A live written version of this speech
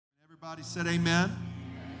Everybody said amen.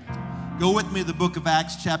 Go with me to the book of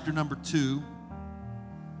Acts, chapter number 2.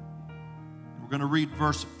 We're going to read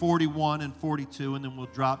verse 41 and 42, and then we'll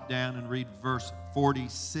drop down and read verse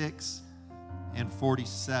 46 and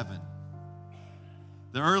 47.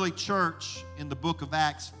 The early church in the book of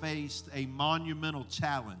Acts faced a monumental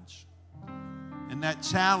challenge. And that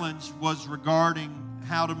challenge was regarding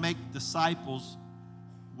how to make disciples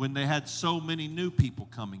when they had so many new people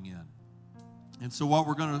coming in. And so what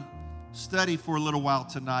we're going to study for a little while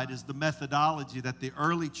tonight is the methodology that the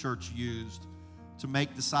early church used to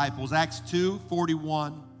make disciples. Acts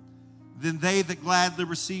 2:41. Then they that gladly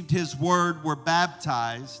received his word were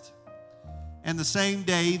baptized, and the same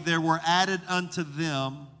day there were added unto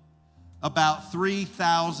them about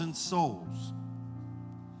 3,000 souls.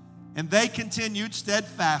 And they continued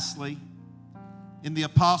steadfastly in the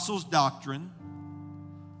apostles' doctrine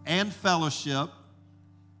and fellowship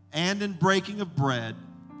and in breaking of bread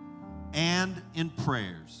and in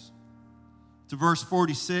prayers. To verse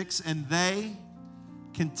 46, and they,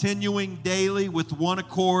 continuing daily with one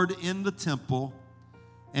accord in the temple,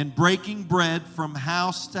 and breaking bread from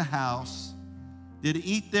house to house, did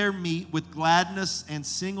eat their meat with gladness and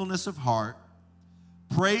singleness of heart,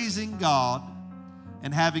 praising God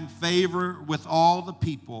and having favor with all the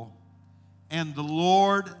people. And the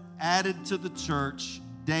Lord added to the church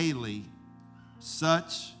daily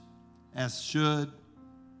such as should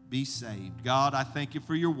be saved. God, I thank you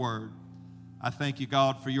for your word. I thank you,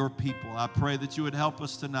 God, for your people. I pray that you would help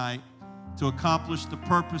us tonight to accomplish the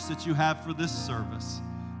purpose that you have for this service.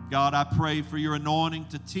 God, I pray for your anointing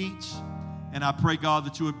to teach, and I pray, God,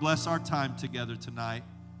 that you would bless our time together tonight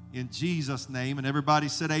in Jesus' name. And everybody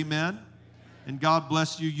said amen. And God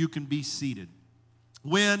bless you. You can be seated.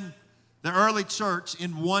 When the early church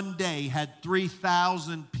in one day had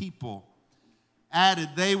 3,000 people added,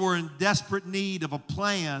 they were in desperate need of a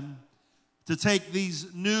plan to take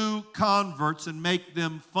these new converts and make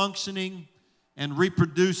them functioning and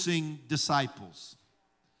reproducing disciples.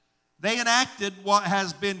 They enacted what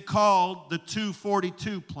has been called the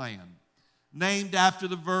 242 plan, named after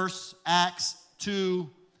the verse Acts 2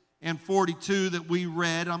 and 42 that we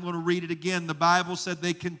read. I'm going to read it again. The Bible said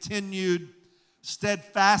they continued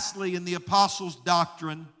steadfastly in the apostles'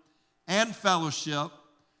 doctrine and fellowship,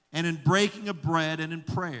 and in breaking of bread and in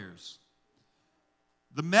prayers.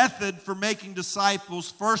 The method for making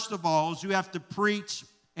disciples, first of all, is you have to preach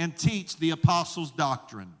and teach the apostles'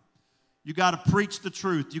 doctrine. You got to preach the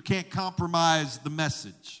truth. You can't compromise the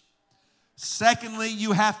message. Secondly,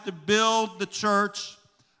 you have to build the church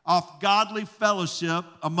off godly fellowship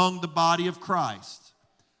among the body of Christ.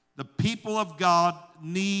 The people of God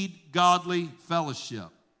need godly fellowship.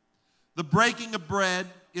 The breaking of bread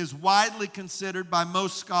is widely considered by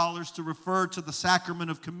most scholars to refer to the sacrament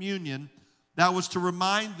of communion that was to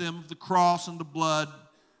remind them of the cross and the blood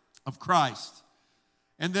of Christ.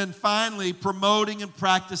 And then finally, promoting and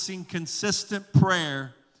practicing consistent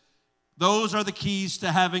prayer. Those are the keys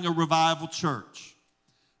to having a revival church.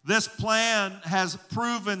 This plan has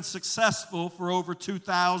proven successful for over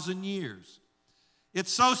 2,000 years.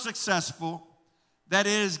 It's so successful that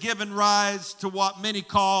it has given rise to what many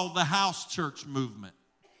call the house church movement.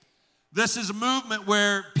 This is a movement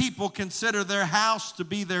where people consider their house to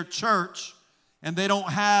be their church, and they don't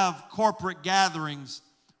have corporate gatherings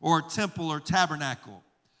or temple or tabernacle.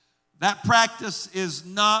 That practice is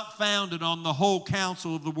not founded on the whole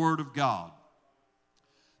counsel of the Word of God.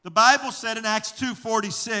 The Bible said in Acts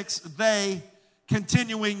 2:46, they,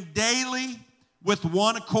 continuing daily with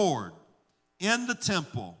one accord in the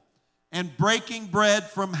temple and breaking bread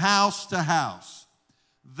from house to house.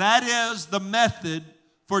 That is the method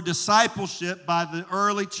for discipleship by the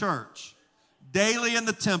early church, daily in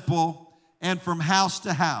the temple and from house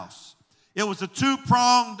to house. It was a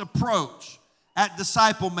two-pronged approach at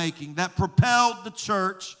disciple making that propelled the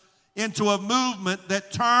church into a movement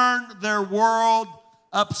that turned their world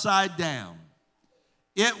upside down.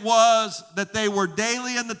 It was that they were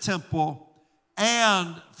daily in the temple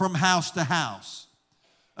and from house to house.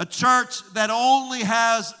 A church that only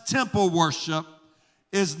has temple worship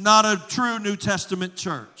is not a true New Testament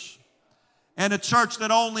church. And a church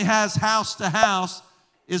that only has house to house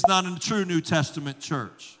is not a true New Testament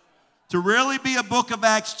church. To really be a Book of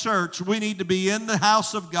Acts church, we need to be in the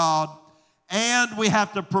house of God, and we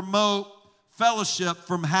have to promote fellowship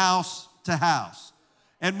from house to house.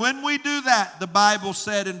 And when we do that, the Bible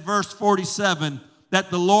said in verse 47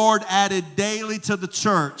 that the Lord added daily to the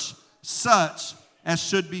church such as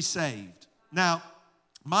should be saved. Now,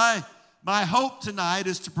 my hope tonight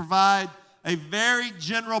is to provide a very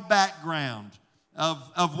general background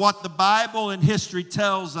of what the Bible and history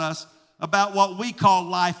tells us about what we call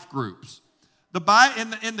life groups.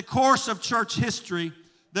 In the course of church history,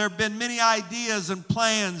 there have been many ideas and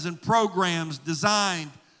plans and programs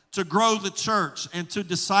designed to grow the church and to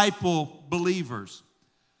disciple believers.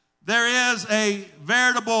 There is a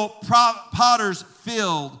veritable potter's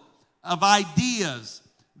field of ideas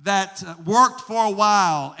that worked for a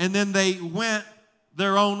while and then they went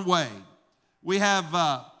their own way. We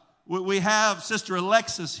have Sister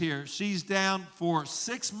Alexis here. She's down for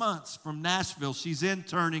 6 months from Nashville. She's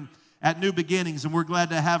interning at New Beginnings, and we're glad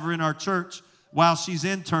to have her in our church while she's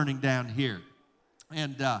interning down here.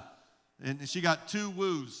 And she got 2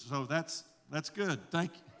 woos, so that's good.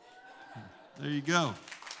 Thank you. There you go.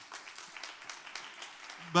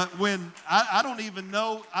 But when I don't even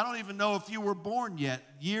know if you were born yet.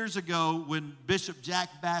 Years ago, when Bishop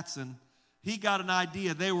Jack Batson, he got an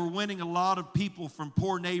idea. They were winning a lot of people from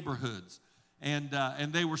poor neighborhoods, and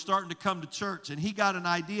they were starting to come to church. And he got an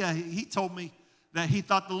idea. He told me that he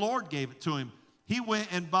thought the Lord gave it to him. He went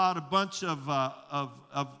and bought a bunch of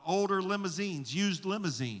older limousines, used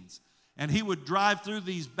limousines, and he would drive through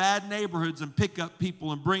these bad neighborhoods and pick up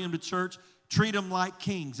people and bring them to church, treat them like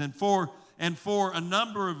kings. And for a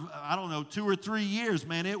number of, 2 or 3 years,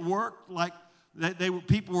 man, it worked. Like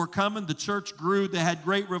people were coming. The church grew. They had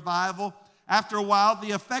great revival. After a while,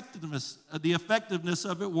 the effectiveness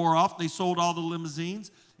of it wore off. They sold all the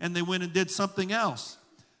limousines, and they went and did something else.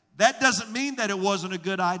 That doesn't mean that it wasn't a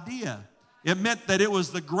good idea. It meant that it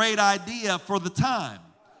was the great idea for the time.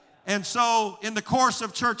 And so in the course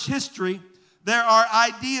of church history, there are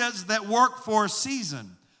ideas that work for a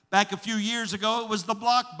season. Back a few years ago, it was the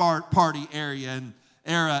block party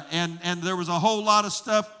era, and there was a whole lot of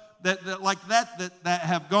stuff that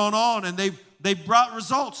have gone on, and they've brought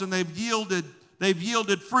results and they've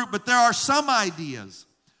yielded fruit. But there are some ideas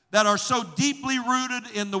that are so deeply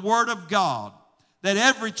rooted in the Word of God that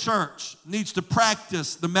every church needs to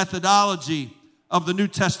practice the methodology of the New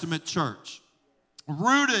Testament church.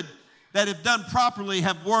 Rooted, that if done properly,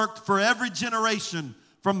 have worked for every generation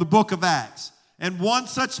from the book of Acts. And one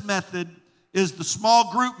such method is the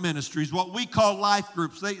small group ministries, what we call life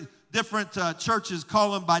groups. Different churches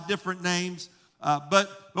call them by different names.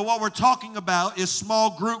 But what we're talking about is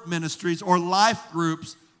small group ministries or life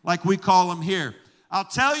groups like we call them here. I'll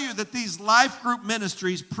tell you that these life group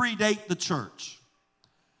ministries predate the church.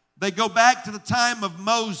 They go back to the time of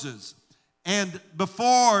Moses and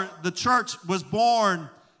before the church was born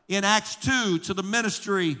in Acts 2 to the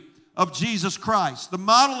ministry of Jesus Christ. The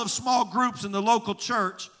model of small groups in the local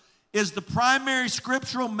church is the primary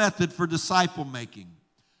scriptural method for disciple making.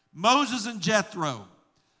 Moses and Jethro.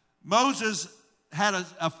 Moses had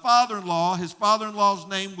a father-in-law. His father-in-law's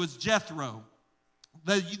name was Jethro.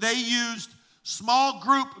 They used small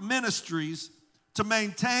group ministries to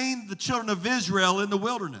maintain the children of Israel in the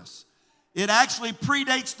wilderness. It actually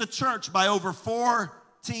predates the church by over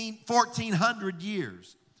 1,400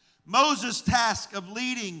 years. Moses' task of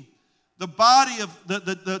leading the body of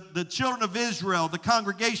the children of Israel, the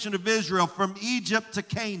congregation of Israel from Egypt to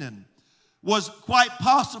Canaan, was quite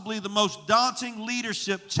possibly the most daunting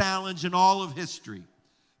leadership challenge in all of history.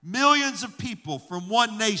 Millions of people from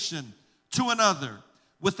one nation to another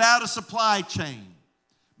without a supply chain.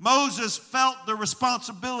 Moses felt the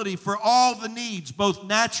responsibility for all the needs, both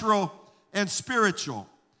natural and spiritual.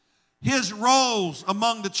 His roles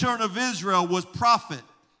among the children of Israel was prophet,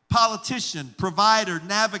 politician, provider,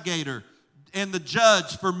 navigator, and the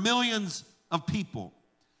judge for millions of people.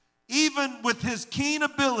 Even with his keen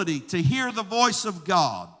ability to hear the voice of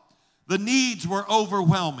God, the needs were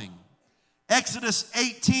overwhelming. Exodus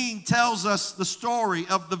 18 tells us the story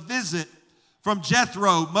of the visit from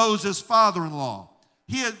Jethro, Moses' father-in-law.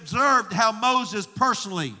 He observed how Moses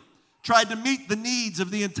personally tried to meet the needs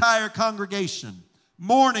of the entire congregation.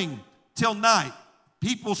 Morning till night,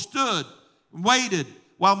 people stood and waited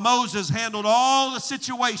while Moses handled all the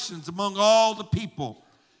situations among all the people.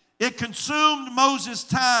 It consumed Moses'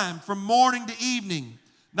 time from morning to evening.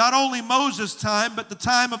 Not only Moses' time, but the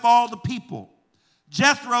time of all the people.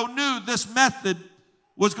 Jethro knew this method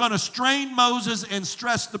was going to strain Moses and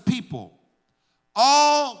stress the people.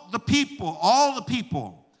 All the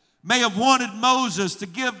people may have wanted Moses to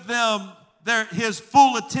give them his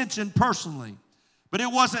full attention personally. But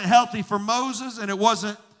it wasn't healthy for Moses, and it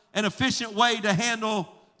wasn't an efficient way to handle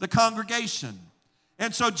the congregation.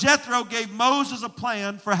 And so Jethro gave Moses a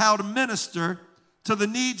plan for how to minister to the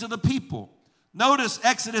needs of the people. Notice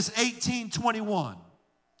Exodus 18:21.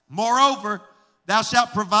 Moreover, thou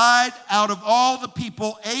shalt provide out of all the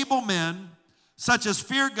people able men, such as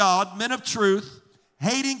fear God, men of truth,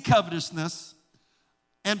 hating covetousness,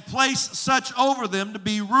 and place such over them to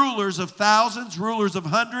be rulers of thousands, rulers of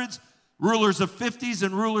hundreds, rulers of 50s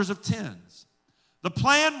and rulers of 10s. The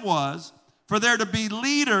plan was for there to be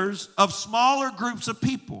leaders of smaller groups of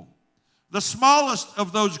people, the smallest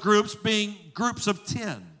of those groups being groups of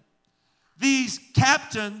 10. These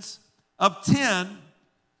captains of 10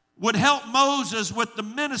 would help Moses with the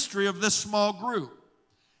ministry of this small group.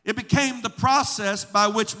 It became the process by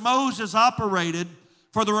which Moses operated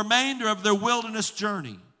for the remainder of their wilderness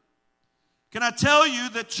journey. Can I tell you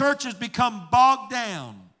that churches become bogged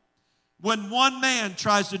down when one man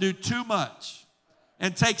tries to do too much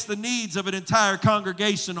and takes the needs of an entire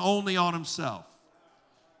congregation only on himself?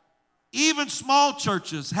 Even small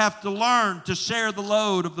churches have to learn to share the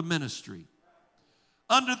load of the ministry.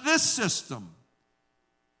 Under this system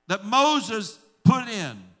that Moses put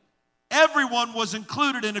in, everyone was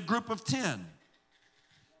included in a group of 10.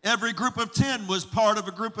 Every group of 10 was part of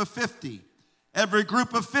a group of 50. Every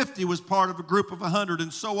group of 50 was part of a group of 100,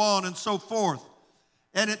 and so on and so forth.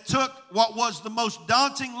 And it took what was the most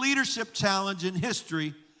daunting leadership challenge in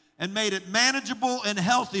history and made it manageable and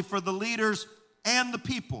healthy for the leaders and the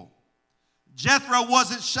people. Jethro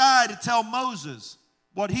wasn't shy to tell Moses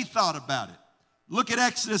what he thought about it. Look at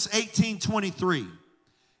Exodus 18:23.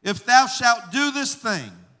 If thou shalt do this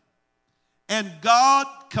thing, and God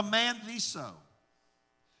command thee so.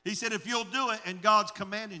 He said, if you'll do it and God's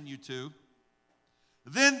commanding you to,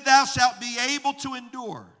 then thou shalt be able to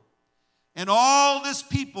endure. And all this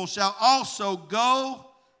people shall also go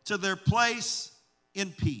to their place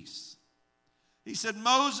in peace. He said,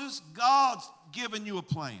 Moses, God's given you a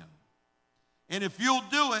plan. And if you'll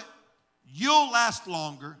do it, you'll last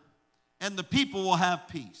longer, and the people will have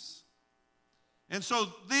peace. And so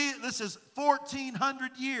this is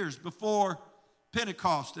 1,400 years before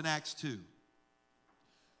Pentecost in Acts 2.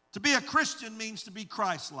 To be a Christian means to be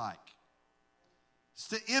Christ-like. It's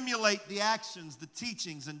to emulate the actions, the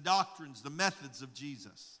teachings, and doctrines, the methods of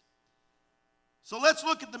Jesus. So let's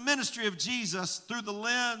look at the ministry of Jesus through the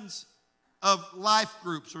lens of life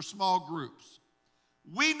groups or small groups.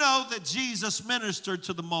 We know that Jesus ministered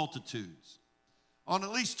to the multitudes. On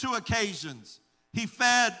at least 2 occasions, he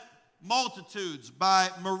fed multitudes by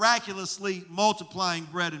miraculously multiplying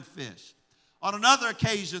bread and fish. On another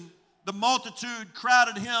occasion, the multitude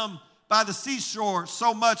crowded him by the seashore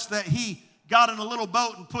so much that he got in a little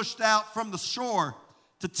boat and pushed out from the shore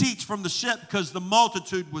to teach from the ship because the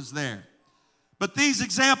multitude was there. But these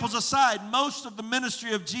examples aside, most of the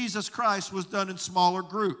ministry of Jesus Christ was done in smaller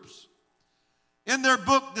groups. In their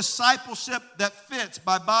book, Discipleship That Fits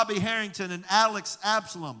by Bobby Harrington and Alex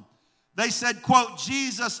Absalom, they said, quote,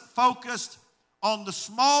 Jesus focused on the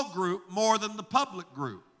small group more than the public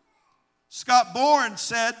group. Scott Bourne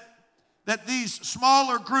said that these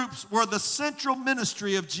smaller groups were the central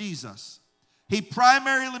ministry of Jesus. He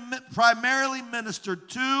primarily ministered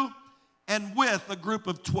to and with a group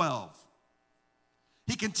of 12.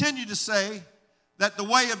 He continued to say that the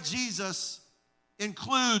way of Jesus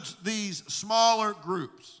includes these smaller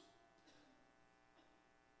groups.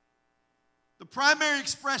 The primary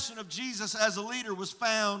expression of Jesus as a leader was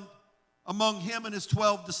found among him and his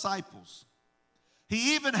 12 disciples.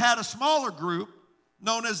 He even had a smaller group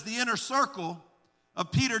known as the inner circle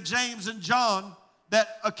of Peter, James, and John that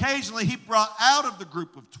occasionally he brought out of the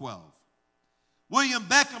group of 12. William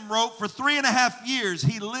Beckham wrote, for 3.5 years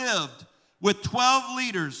he lived with 12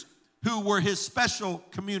 leaders who were his special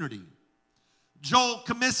community. Joel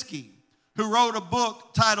Comiskey, who wrote a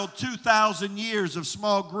book titled 2,000 Years of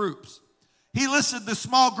Small Groups, he listed the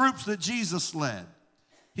small groups that Jesus led.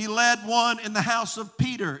 He led one in the house of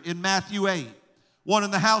Peter in Matthew 8, one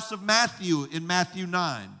in the house of Matthew in Matthew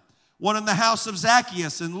 9, one in the house of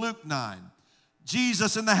Zacchaeus in Luke 9,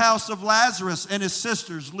 Jesus in the house of Lazarus and his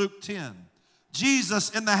sisters, Luke 10, Jesus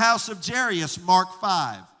in the house of Jairus, Mark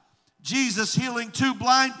 5, Jesus healing 2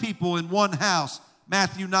 blind people in one house,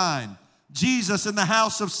 Matthew 9, Jesus in the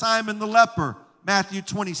house of Simon the leper, Matthew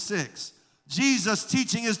 26, Jesus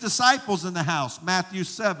teaching his disciples in the house, Matthew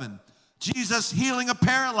 7, Jesus healing a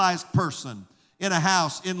paralyzed person in a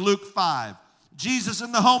house in Luke 5, Jesus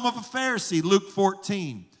in the home of a Pharisee, Luke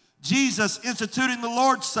 14, Jesus instituting the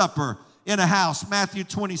Lord's Supper in a house, Matthew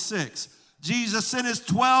 26, Jesus sent his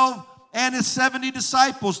 12 and his 70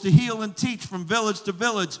 disciples to heal and teach from village to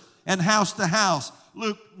village and house to house,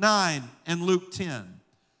 Luke 9 and Luke 10.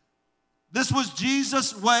 This was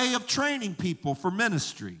Jesus' way of training people for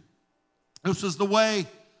ministry. This was the way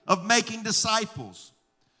of making disciples.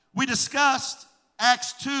 We discussed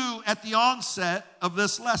Acts 2 at the onset of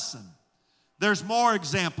this lesson. There's more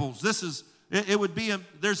examples.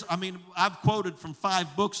 I've quoted from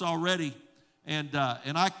 5 books already, and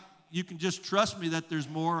you can just trust me that there's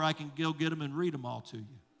more. I can go get them and read them all to you.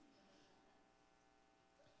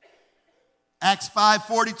 Acts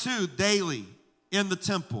 5:42, daily in the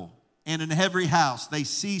temple and in every house, they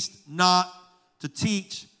ceased not to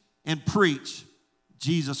teach and preach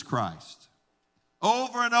Jesus Christ.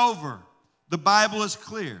 Over and over, the Bible is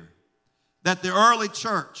clear that the early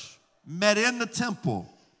church met in the temple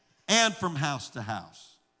and from house to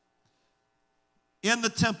house. In the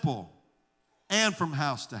temple and from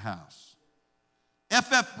house to house.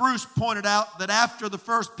 F.F. Bruce pointed out that after the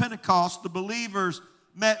first Pentecost, the believers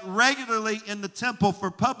met regularly in the temple for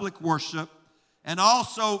public worship and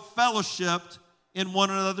also fellowshipped in one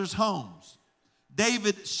another's homes.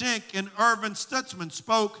 David Schenck and Irvin Stutzman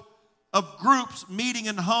spoke of groups meeting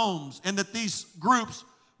in homes, and that these groups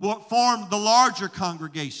will form the larger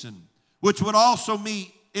congregation, which would also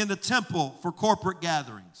meet in the temple for corporate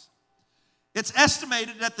gatherings. It's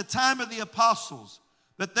estimated at the time of the apostles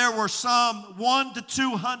that there were some 100 to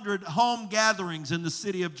 200 home gatherings in the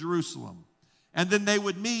city of Jerusalem, and then they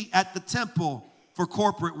would meet at the temple for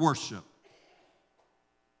corporate worship.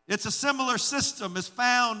 It's a similar system as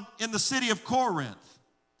found in the city of Corinth,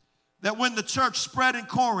 that when the church spread in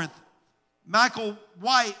Corinth, Michael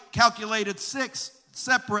White calculated 6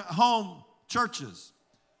 separate home churches.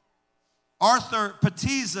 Arthur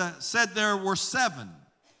Petiza said there were 7.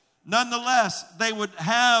 Nonetheless, they would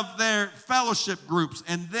have their fellowship groups,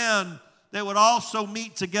 and then they would also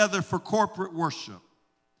meet together for corporate worship.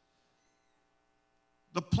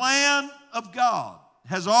 The plan of God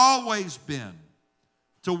has always been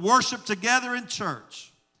to worship together in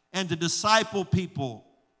church and to disciple people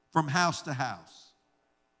from house to house.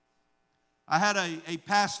 I had a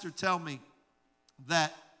pastor tell me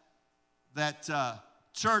that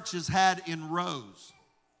church is had in rows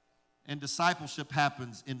and discipleship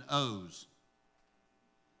happens in O's.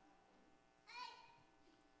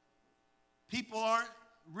 People aren't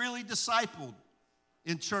really discipled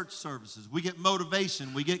in church services. We get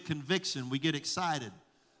motivation, we get conviction, we get excited.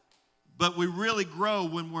 But we really grow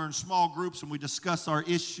when we're in small groups and we discuss our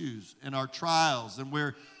issues and our trials, and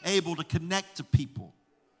we're able to connect to people.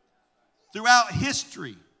 Throughout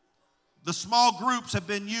history, the small groups have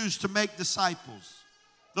been used to make disciples.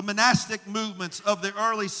 The monastic movements of the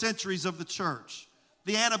early centuries of the church,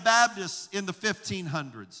 the Anabaptists in the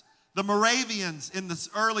 1500s, the Moravians in the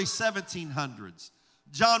early 1700s.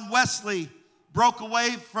 John Wesley broke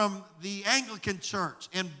away from the Anglican church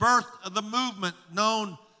and birthed the movement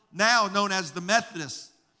known as the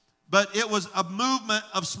Methodists, but it was a movement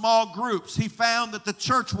of small groups. He found that the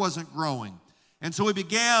church wasn't growing, and so he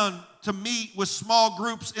began to meet with small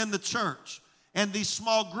groups in the church. And these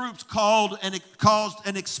small groups caused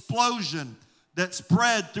an explosion that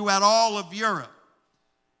spread throughout all of Europe.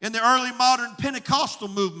 In the early modern Pentecostal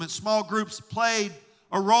movement, small groups played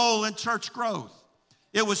a role in church growth.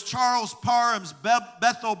 It was Charles Parham's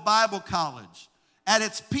Bethel Bible College. At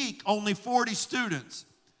its peak, only 40 students,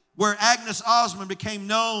 where Agnes Osmond became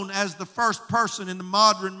known as the first person in the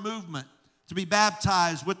modern movement to be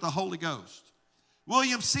baptized with the Holy Ghost.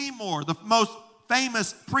 William Seymour, the most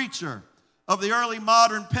famous preacher of the early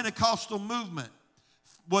modern Pentecostal movement,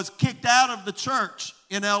 was kicked out of the church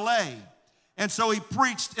in L.A., and so he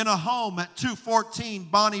preached in a home at 214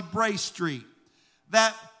 Bonnie Bray Street.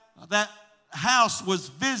 That house was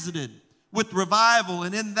visited with revival,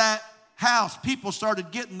 and in that house, people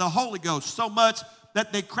started getting the Holy Ghost so much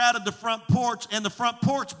that they crowded the front porch, and the front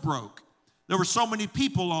porch broke. There were so many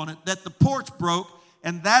people on it that the porch broke,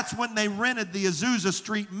 and that's when they rented the Azusa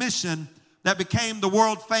Street Mission that became the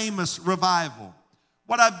world-famous revival.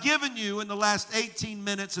 What I've given you in the last 18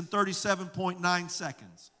 minutes and 37.9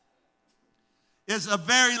 seconds is a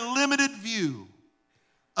very limited view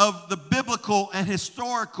of the biblical and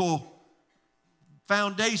historical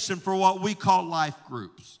foundation for what we call life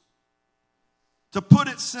groups. To put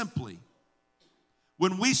it simply,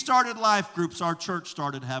 when we started life groups, our church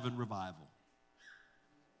started having revival.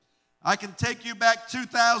 I can take you back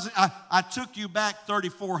 2,000, I took you back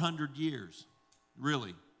 3,400 years,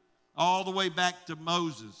 really. All the way back to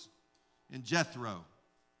Moses and Jethro.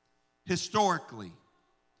 Historically.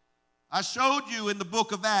 I showed you in the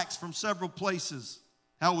book of Acts from several places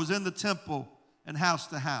how it was in the temple and house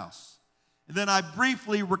to house. And then I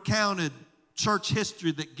briefly recounted church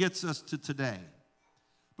history that gets us to today.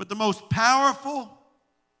 But the most powerful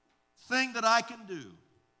thing that I can do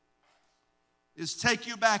is take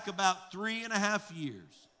you back about 3.5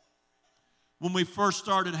 years when we first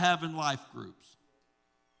started having life groups.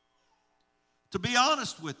 To be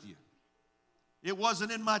honest with you, it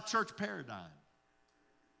wasn't in my church paradigm.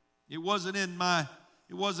 It wasn't in my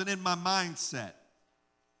mindset.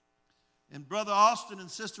 And Brother Austin and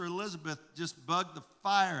Sister Elizabeth just bugged the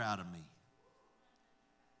fire out of me.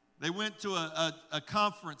 They went to a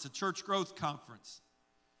conference, a church growth conference.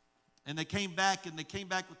 And they came back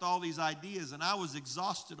with all these ideas, and I was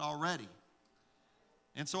exhausted already.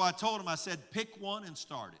 And so I told them, I said, pick one and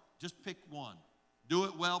start it. Just pick one. Do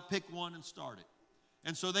it well, pick one and start it.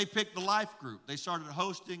 And so they picked the life group. They started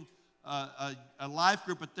hosting a life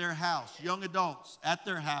group at their house, young adults at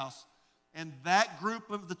their house. And that group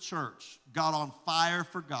of the church got on fire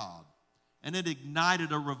for God. And it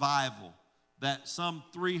ignited a revival that some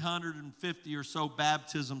 350 or so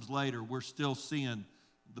baptisms later, we're still seeing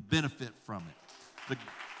the benefit from it.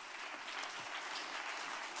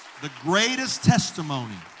 The greatest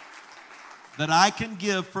testimony that I can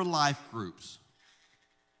give for life groups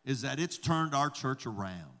is that it's turned our church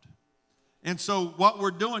around. And so what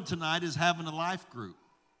we're doing tonight is having a life group.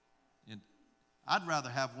 And I'd rather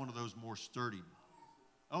have one of those more sturdy.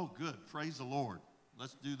 Oh, good. Praise the Lord.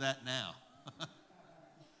 Let's do that now.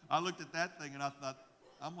 I looked at that thing and I thought,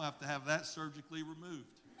 I'm going to have that surgically removed.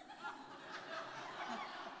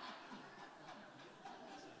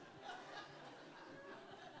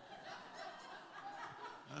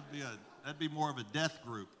 That'd be more of a death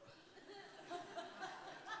group.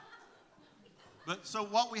 But so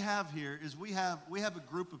what we have here is we have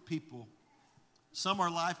a group of people. Some are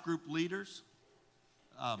life group leaders.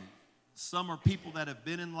 Some are people that have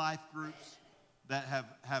been in life groups that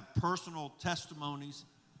have personal testimonies.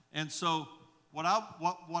 And so what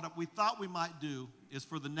we thought we might do is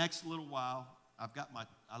for the next little while,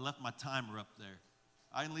 I left my timer up there.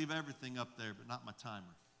 I can leave everything up there, but not my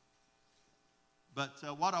timer. But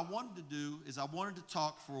what I wanted to do is I wanted to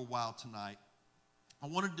talk for a while tonight. I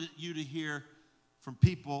wanted you to hear from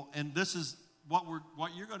people, and this is what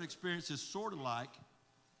you're going to experience is sort of like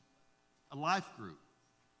a life group,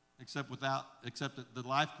 except that the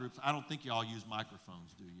life groups, I don't think you all use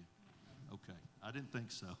microphones, do you? Okay, I didn't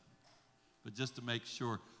think so, but just to make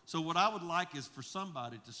sure. So what I would like is for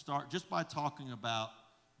somebody to start just by talking about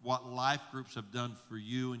what life groups have done for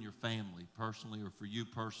you and your family personally, or for you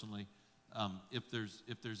personally. If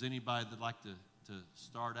there's anybody that'd like to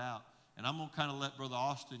start out. And I'm going to kind of let Brother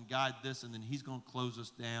Austin guide this, and then he's going to close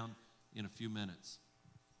us down in a few minutes.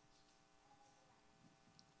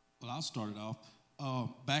 Well, I'll start it off.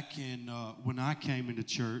 Back in when I came into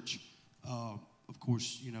church, of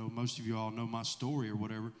course, you know, most of you all know my story or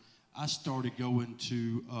whatever. I started going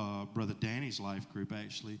to Brother Danny's life group,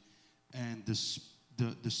 actually. And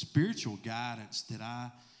the spiritual guidance that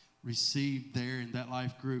I received there in that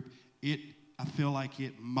life group, I feel like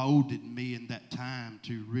it molded me in that time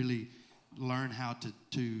to really learn how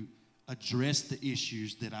to address the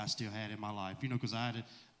issues that I still had in my life. You know, because I had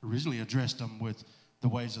originally addressed them with the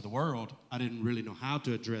ways of the world. I didn't really know how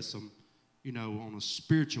to address them, you know, on a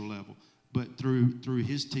spiritual level. But through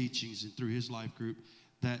his teachings and through his life group,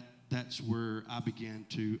 that's where I began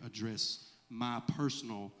to address my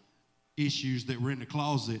personal issues that were in the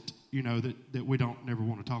closet, you know, that we don't never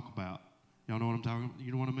want to talk about. Y'all know what I'm talking about?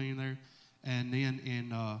 You know what I mean there? And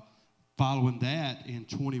then following that, in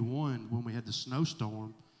 21, when we had the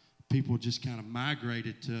snowstorm, people just kind of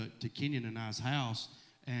migrated to Kenyon and I's house,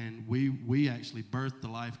 and we actually birthed the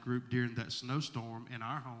life group during that snowstorm in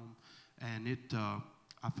our home, and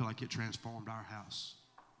I feel like it transformed our house,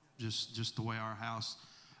 just the way our house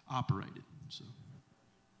operated. So,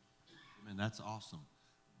 man, that's awesome.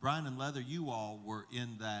 Brian and Leather, you all were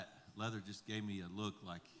in that. Leather just gave me a look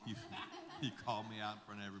like you called me out in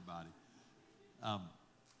front of everybody.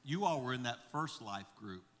 You all were in that first life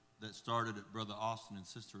group that started at Brother Austin and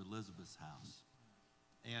Sister Elizabeth's house.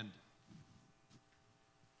 And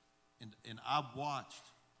I watched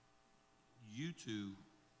you two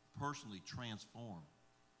personally transform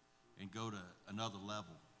and go to another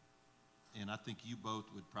level. And I think you both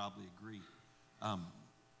would probably agree.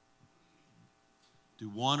 Do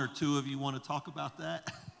one or two of you want to talk about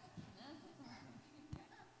that?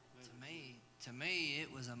 To me,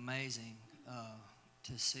 it was amazing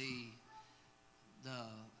to see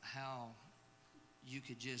how you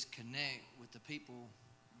could just connect with the people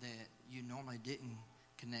that you normally didn't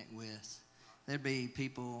connect with. There'd be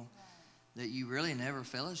people that you really never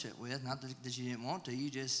fellowship with, not that you didn't want to. You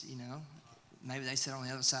just, you know, maybe they sit on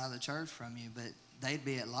the other side of the church from you, but they'd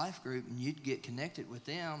be at life group and you'd get connected with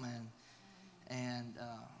them, and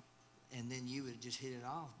then you would just hit it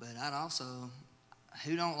off. But I'd also,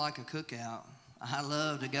 who don't like a cookout? I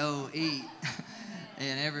love to go eat.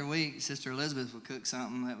 And every week, Sister Elizabeth would cook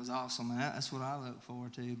something that was awesome. And that's what I look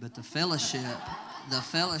forward to. But the fellowship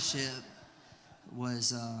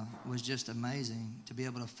was just amazing. To be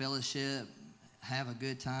able to fellowship, have a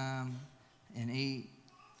good time, and eat,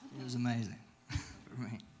 it was amazing for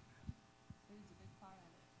me.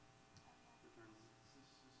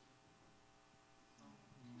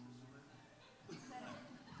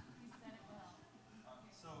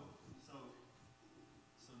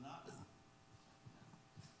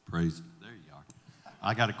 Praise it. There you are.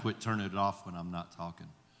 I got to quit turning it off when I'm not talking.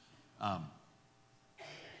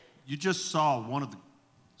 You just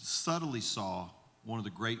subtly saw one of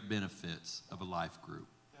the great benefits of a life group.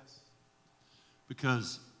 Yes.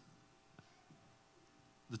 Because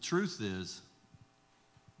the truth is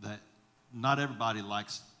that not everybody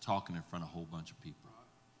likes talking in front of a whole bunch of people.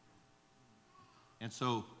 And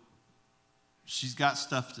so she's got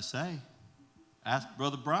stuff to say. Ask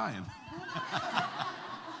Brother Brian.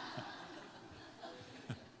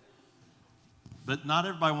 But not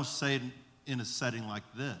everybody wants to say it in a setting like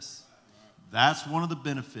this. That's one of the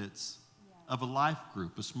benefits of a life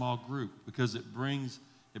group, a small group, because it brings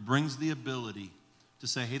the ability to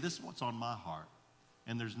say, hey, this is what's on my heart.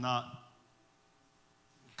 And there's not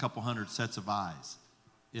a couple hundred sets of eyes.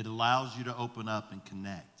 It allows you to open up and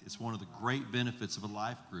connect. It's one of the great benefits of a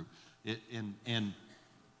life group. And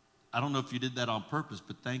I don't know if you did that on purpose,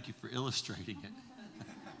 but thank you for illustrating it.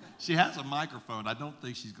 She has a microphone. I don't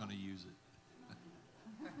think she's going to use it.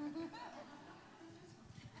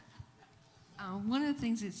 One of the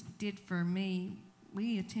things it did for me,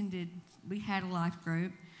 we had a life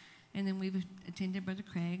group, and then we've attended Brother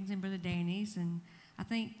Craig's and Brother Danny's, and I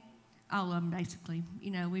think all of them basically.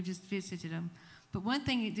 We've just visited them. But one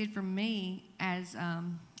thing it did for me as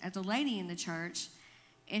a lady in the church,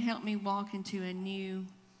 it helped me walk into a new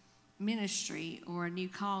ministry or a new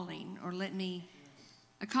calling, or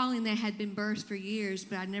a calling that had been birthed for years,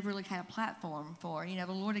 but I never really had a platform for. The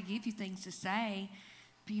Lord will give you things to say,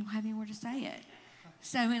 but you don't have anywhere to say it.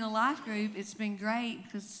 So in a life group, it's been great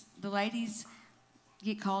because the ladies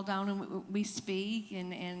get called on and we speak,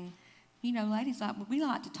 and ladies we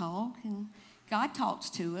like to talk, and God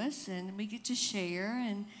talks to us, and we get to share,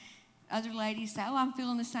 and other ladies say, oh, I'm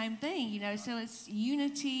feeling the same thing, so it's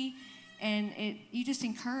unity, and you just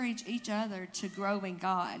encourage each other to grow in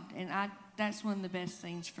God, and that's one of the best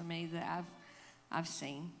things for me that I've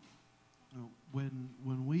seen. When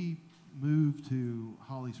we moved to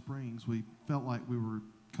Holly Springs, we felt like we were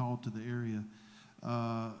called to the area,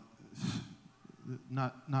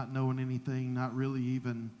 not knowing anything, not really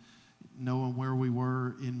even knowing where we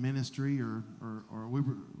were in ministry, or we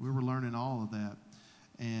were learning all of that,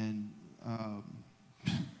 and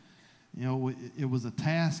it was a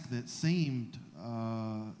task that seemed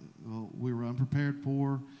we were unprepared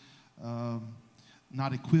for,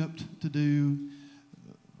 not equipped to do.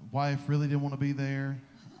 Wife really didn't want to be there.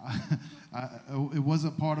 It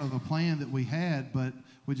wasn't part of the plan that we had, but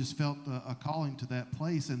we just felt a calling to that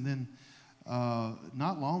place. And then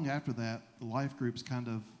not long after that, the life groups kind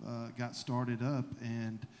of got started up,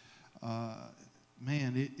 and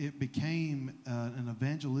it became an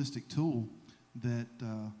evangelistic tool that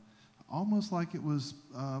almost like it was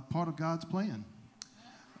part of God's plan.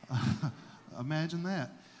 Imagine that.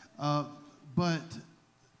 But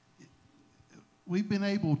we've been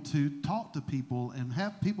able to talk to people and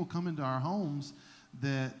have people come into our homes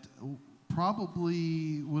that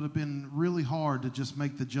probably would have been really hard to just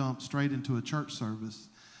make the jump straight into a church service.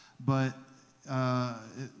 But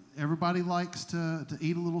everybody likes to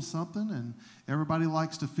eat a little something, and everybody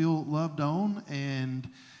likes to feel loved on. And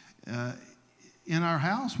in our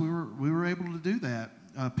house, we were able to do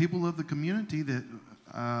that. People of the community that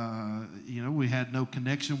we had no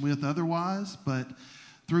connection with otherwise, but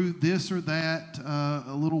through this or that,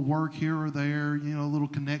 a little work here or there, a little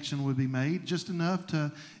connection would be made, just enough to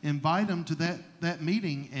invite them to that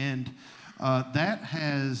meeting. And that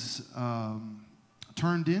has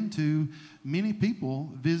turned into many people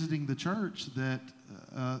visiting the church that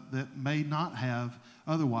may not have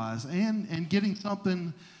otherwise, and getting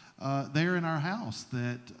something there in our house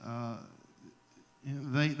that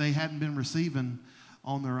they hadn't been receiving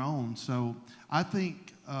on their own. So I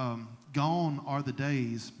think gone are the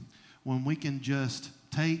days when we can just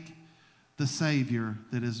take the Savior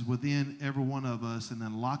that is within every one of us and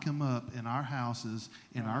then lock him up in our houses,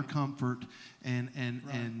 in our comfort, and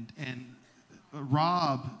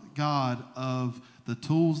rob God of the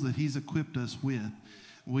tools that he's equipped us with.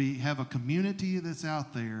 We have a community that's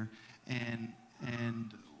out there, and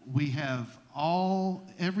we have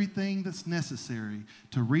everything that's necessary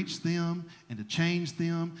to reach them and to change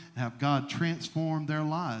them and have God transform their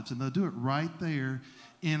lives. And they'll do it right there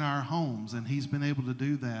in our homes. And he's been able to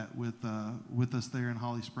do that with us there in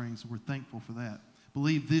Holly Springs. We're thankful for that.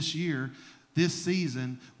 Believe this year, this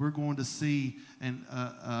season, we're going to see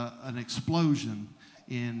an explosion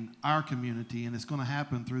in our community, and it's going to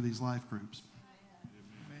happen through these life groups.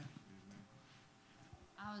 Amen.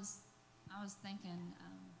 I was thinking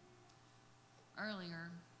earlier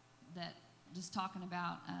that just talking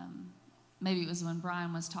about, maybe it was when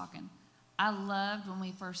Brian was talking, I loved when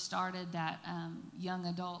we first started that young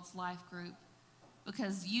adults life group,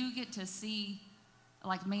 because you get to see,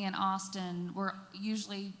 like me and Austin, we're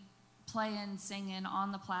usually playing, singing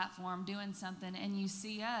on the platform, doing something, and you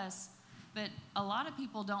see us, but a lot of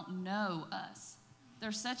people don't know us.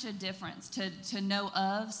 There's such a difference to know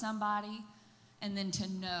of somebody and then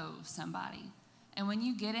to know somebody. And when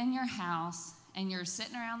you get in your house and you're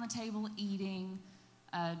sitting around the table eating,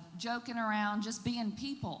 joking around, just being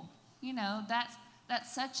people, you know,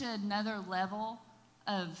 that's such another level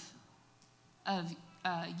of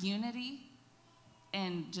unity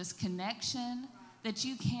and just connection that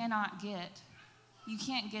you cannot get. You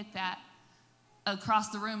can't get that across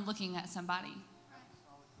the room looking at somebody.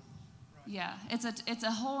 Yeah, it's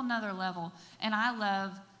a whole nother level. And I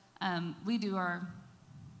love, we do our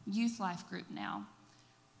youth life group now.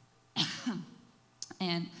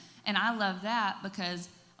 and I love that because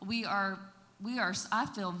we are, I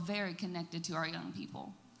feel very connected to our young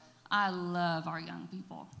people. I love our young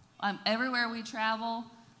people. Everywhere we travel,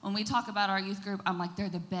 when we talk about our youth group, I'm like, they're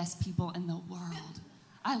the best people in the world.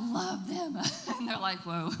 I love them. And they're like,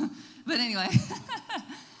 whoa. But anyway,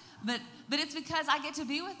 but it's because I get to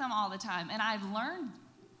be with them all the time, and I've learned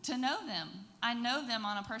to know them. I know them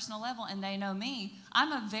on a personal level, and they know me.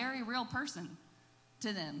 I'm a very real person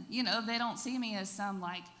to them. You know, they don't see me as some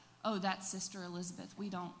like, oh, that's Sister Elizabeth. We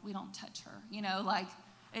don't touch her. You know, like,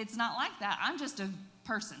 it's not like that. I'm just a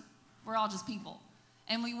person. We're all just people.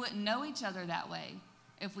 And we wouldn't know each other that way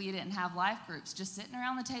if we didn't have life groups, just sitting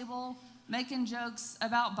around the table making jokes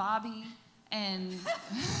about Bobby and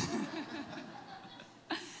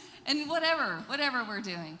and whatever we're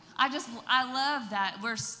doing. I love that.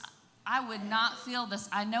 I would not feel this.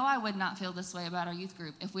 I know I would not feel this way about our youth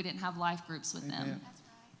group if we didn't have life groups with them. That's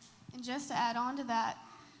right. And just to add on to that,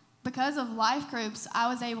 because of life groups, I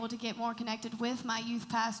was able to get more connected with my youth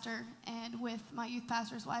pastor and with my youth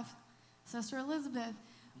pastor's wife, Sister Elizabeth.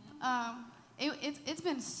 It's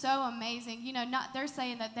been so amazing. You know, they're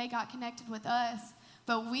saying that they got connected with us,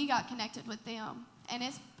 but we got connected with them. And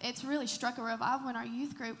it's really struck a revival in our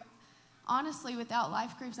youth group. Honestly, without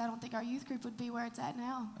life groups, I don't think our youth group would be where it's at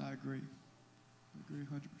now. I agree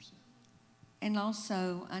 100%. And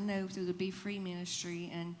also, I know through the Be Free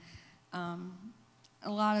ministry and a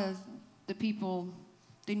lot of the people,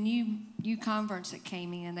 the new converts that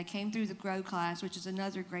came in, they came through the Grow class, which is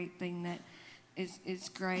another great thing that is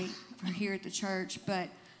great for here at the church. But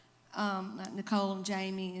like Nicole and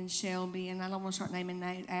Jamie and Shelby, and I don't want to start naming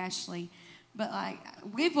Ashley, but like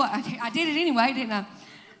I did it anyway, didn't I?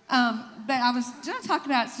 But I was going to talk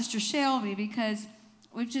about Sister Shelby because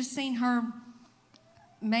we've just seen her.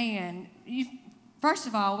 Man, first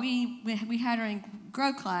of all, we had her in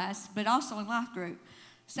Grow class, but also in life group.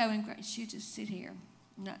 So she'd just sit here.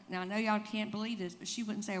 Now I know y'all can't believe this, but she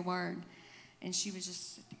wouldn't say a word, and she would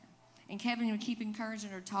just sit there. And Kevin would keep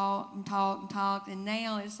encouraging her, talk. And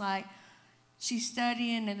now it's like she's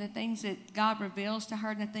studying, and the things that God reveals to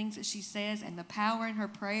her and the things that she says and the power in her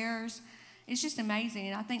prayers, it's just amazing.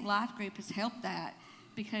 And I think life group has helped that,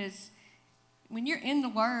 because when you're in the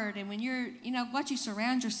Word and when you're, you know, what you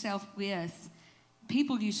surround yourself with,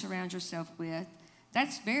 people you surround yourself with,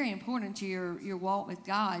 that's very important to your walk with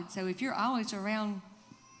God. So if you're always around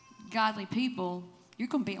godly people, you're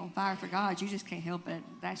going to be on fire for God. You just can't help it.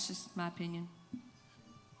 That's just my opinion.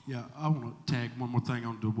 Yeah, I want to tag one more thing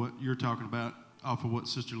onto what you're talking about off of what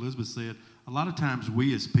Sister Elizabeth said. A lot of times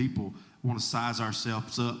we as people want to size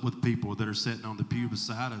ourselves up with people that are sitting on the pew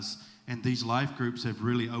beside us. And these life groups have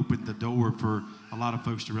really opened the door for a lot of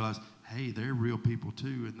folks to realize, hey, they're real people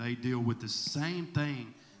too. And they deal with the same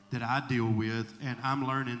thing that I deal with. And I'm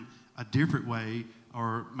learning a different way.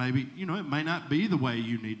 Or maybe, you know, it may not be the way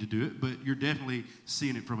you need to do it, but you're definitely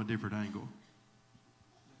seeing it from a different angle.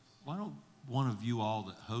 Why don't one of you all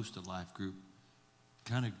that host a life group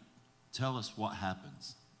kind of tell us what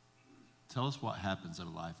happens? Tell us what happens at a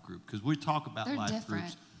life group. Because we talk about They're life different.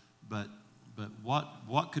 groups, but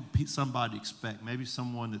what could somebody expect? Maybe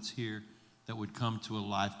someone that's here that would come to a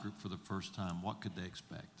life group for the first time. What could they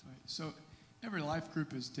expect? Right. So every life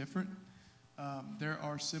group is different. There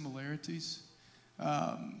are similarities.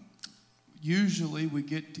 Usually we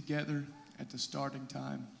get together at the starting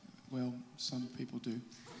time. Well, some people do.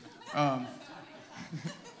 But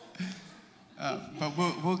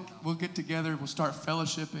we'll get together. We'll start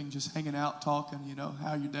fellowshipping, just hanging out, talking. You know,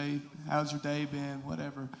 how's your day been?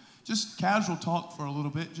 Whatever. Just casual talk for a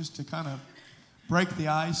little bit, just to kind of break the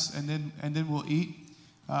ice, and then we'll eat.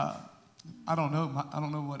 I don't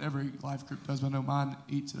know what every life group does, but I know mine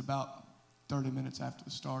eats at about 30 minutes after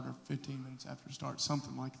the start or 15 minutes after the start,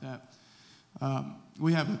 something like that.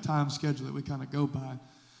 We have a time schedule that we kind of go by.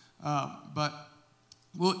 But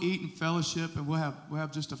we'll eat and fellowship, and we'll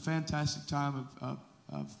have just a fantastic time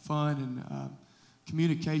of fun and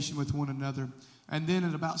communication with one another. And then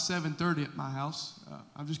at about 7:30 at my house,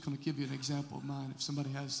 I'm just going to give you an example of mine. If somebody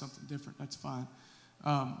has something different, that's fine.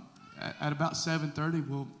 At about 7:30,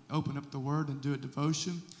 we'll open up the Word and do a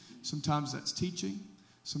devotion. Sometimes that's teaching.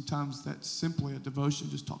 Sometimes that's simply a devotion,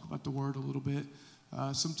 just talk about the Word a little bit.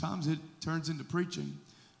 Sometimes it turns into preaching.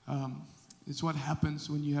 It's what happens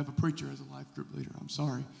when you have a preacher as a life group leader. I'm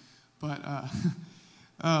sorry. But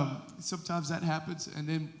sometimes that happens. And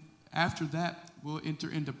then after that, we'll enter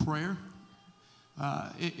into prayer.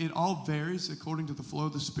 It all varies according to the flow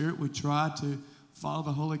of the Spirit. We try to follow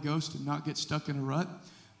the Holy Ghost and not get stuck in a rut.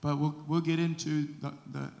 But we'll get into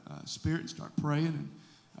the Spirit and start praying.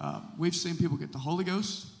 And we've seen people get the Holy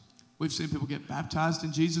Ghost. We've seen people get baptized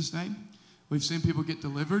in Jesus' name. We've seen people get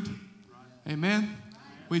delivered. Amen.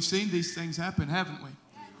 We've seen these things happen, haven't we?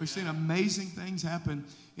 We've seen amazing things happen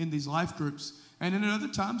in these life groups. And then at other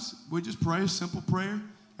times, we just pray a simple prayer.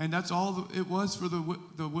 And that's all it was for the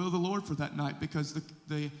will of the Lord for that night, because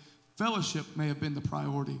the fellowship may have been the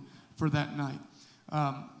priority for that night.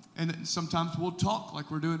 And sometimes we'll talk like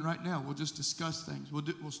we're doing right now. We'll just discuss things.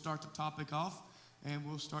 We'll start the topic off, and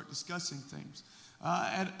we'll start discussing things.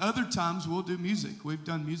 At other times, we'll do music. We've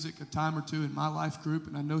done music a time or two in my life group,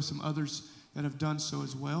 and I know some others that have done so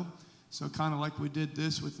as well. So kind of like we did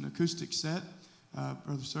this with an acoustic set.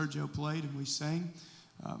 Brother Sergio played, and we sang.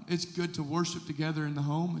 It's good to worship together in the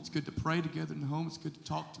home. It's good to pray together in the home. It's good to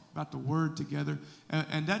talk about the Word together.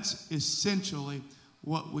 And that's essentially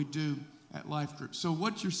what we do at Life Group. So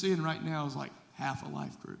what you're seeing right now is like half a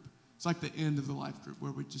life group. It's like the end of the life group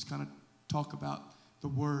where we just kind of talk about the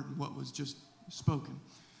Word and what was just spoken.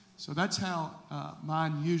 So that's how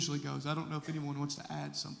mine usually goes. I don't know if anyone wants to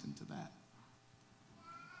add something to that.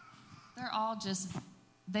 They're all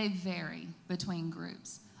they vary between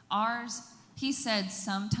groups. Ours, he said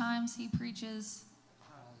sometimes he preaches.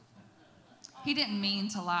 He didn't mean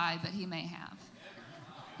to lie, but he may have.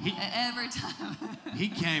 Every time. He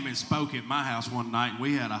came and spoke at my house one night, and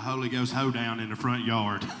we had a Holy Ghost hoedown in the front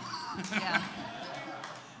yard. Yeah.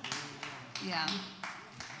 Yeah.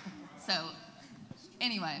 So,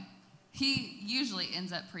 anyway, he usually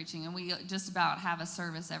ends up preaching, and we just about have a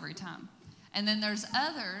service every time. And then there's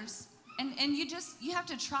others, and you have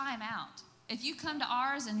to try them out. If you come to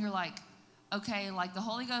ours and you're like, okay, like the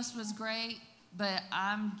Holy Ghost was great, but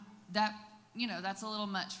that's a little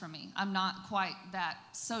much for me. I'm not quite that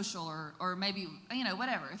social or maybe,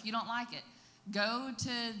 whatever. If you don't like it, go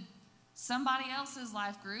to somebody else's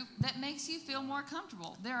life group that makes you feel more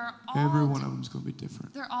comfortable. Every one of them is going to be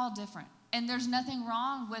different. They're all different. And there's nothing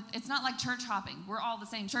wrong with, it's not like church hopping. We're all the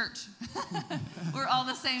same church. We're all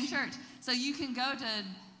the same church. So you can go to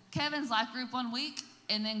Kevin's life group one week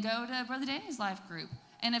and then go to Brother Danny's life group.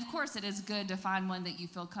 And of course, it is good to find one that you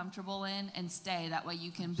feel comfortable in and stay. That way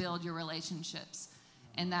you can build your relationships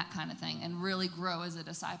and that kind of thing and really grow as a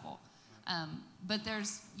disciple. But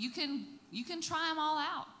you can try them all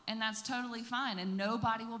out, and that's totally fine. And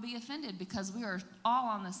nobody will be offended because we are all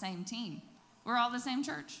on the same team. We're all the same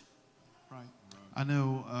church. Right. I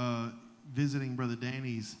know visiting Brother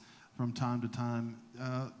Danny's from time to time,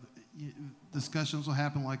 discussions will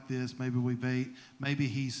happen like this. Maybe we wait. Maybe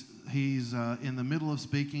he's in the middle of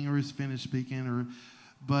speaking or he's finished speaking,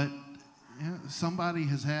 but somebody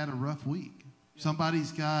has had a rough week. Yeah.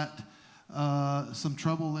 Somebody's got some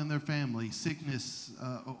trouble in their family, sickness,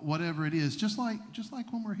 whatever it is. Just like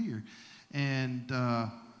when we're here, and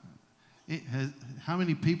how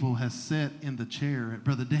many people has sat in the chair at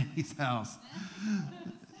Brother Danny's house?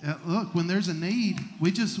 Look, when there's a need,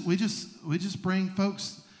 we just bring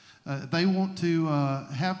folks. They want to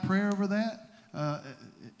have prayer over that.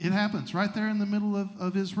 It happens right there in the middle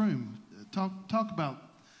of his room. Talk about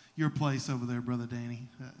your place over there, Brother Danny.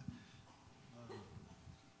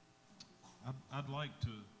 I'd like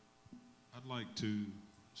to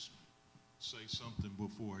say something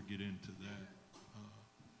before I get into that.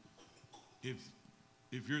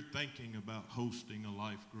 If you're thinking about hosting a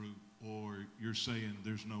life group, or you're saying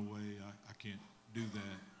there's no way I can't do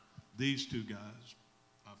that, these two guys,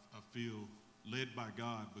 I feel led by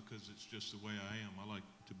God because it's just the way I am. I like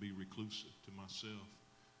to be reclusive to myself.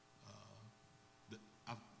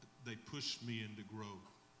 They pushed me into growth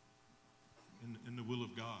in the will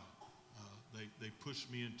of God. They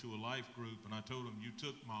pushed me into a life group, and I told them, you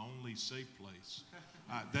took my only safe place.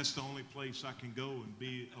 That's the only place I can go and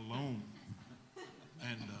be alone.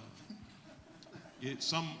 And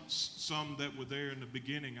Some that were there in the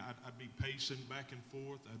beginning, I'd be pacing back and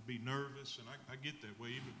forth. I'd be nervous, and I get that way.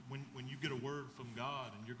 Even when you get a word from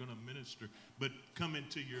God and you're going to minister, but come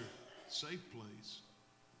into your safe place,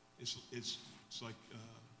 it's like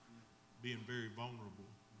being very vulnerable.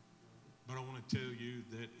 But I want to tell you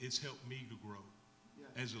that it's helped me to grow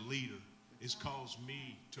as a leader. It's caused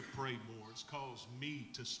me to pray more. It's caused me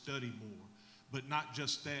to study more. But not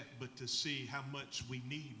just that, but to see how much we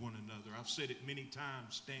need one another. I've said it many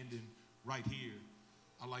times standing right here.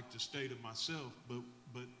 I like to stay to myself,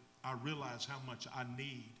 but I realize how much I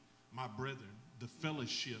need my brethren, the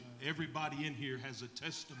fellowship. Everybody in here has a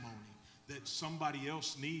testimony that somebody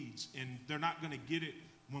else needs, and they're not going to get it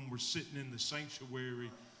when we're sitting in the sanctuary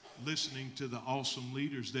listening to the awesome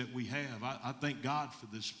leaders that we have. I thank God for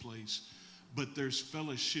this place, but there's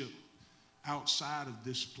fellowship outside of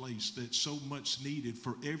this place that's so much needed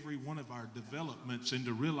for every one of our developments, and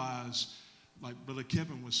to realize, like Brother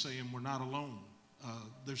Kevin was saying, we're not alone.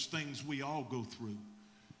 There's things we all go through,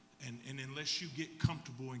 and unless you get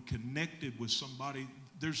comfortable and connected with somebody,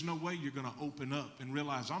 there's no way you're going to open up and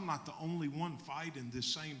realize I'm not the only one fighting this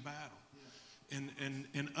same battle.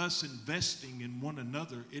 And us investing in one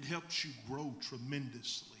another, it helps you grow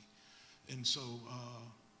tremendously. And so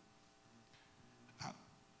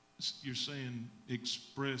you're saying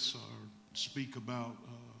express or speak about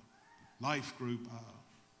life group.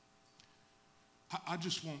 I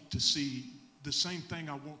just want to see the same thing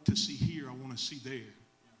I want to see here, I want to see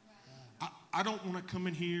there. I don't want to come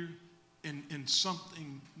in here and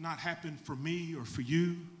something not happen for me or for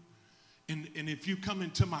you. And if you come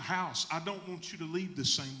into my house, I don't want you to leave the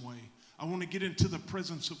same way. I want to get into the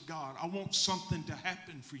presence of God. I want something to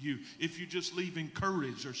happen for you. If you just leave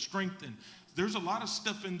encouraged or strengthened. There's a lot of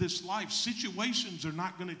stuff in this life. Situations are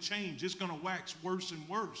not going to change. It's going to wax worse and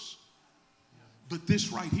worse. But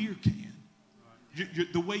this right here can.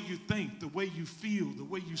 The way you think, the way you feel, the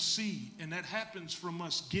way you see. And that happens from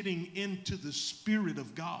us getting into the Spirit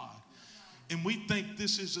of God. And we think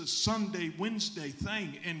this is a Sunday, Wednesday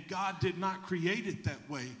thing, and God did not create it that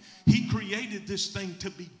way. He created this thing to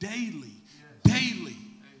be daily, daily.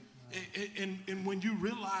 And when you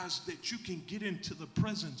realize that you can get into the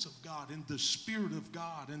presence of God and the Spirit of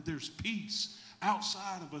God, and there's peace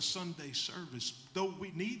outside of a Sunday service, though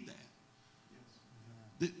we need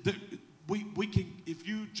that. We can, if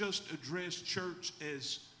you just address church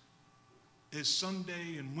as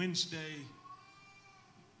Sunday and Wednesday,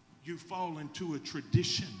 you fall into a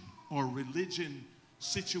tradition or religion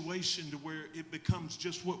situation to where it becomes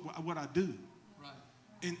just what I do.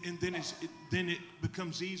 Right. And then it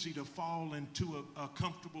becomes easy to fall into a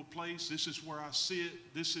comfortable place. This is where I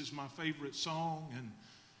sit. This is my favorite song.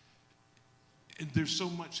 And there's so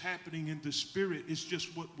much happening in the Spirit. It's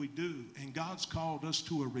just what we do. And God's called us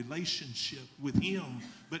to a relationship with Him,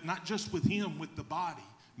 but not just with Him, with the body,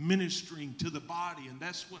 ministering to the body. And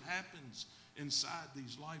that's what happens inside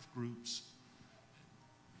these life groups.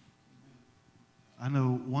 I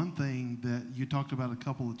know one thing that you talked about, a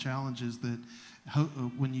couple of challenges that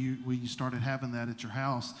when you started having that at your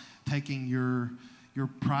house, taking your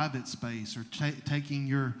private space or taking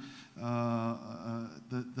your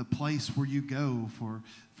the place where you go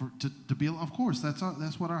to be. Of course,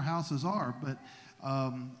 that's what our houses are. But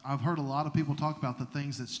I've heard a lot of people talk about the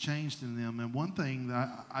things that's changed in them, and one thing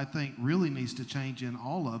that I think really needs to change in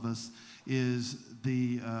all of us is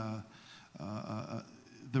the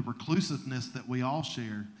reclusiveness that we all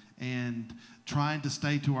share, and trying to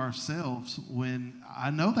stay to ourselves when I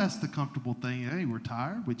know that's the comfortable thing. Hey, we're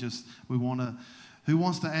tired. We want to. Who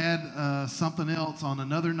wants to add something else on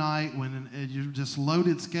another night when you're just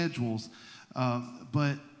loaded schedules?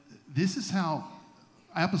 But this is how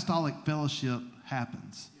apostolic fellowship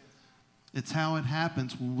happens. It's how it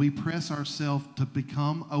happens when we press ourselves to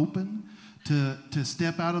become open, to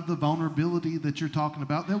step out of the vulnerability that you're talking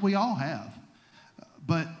about, that we all have.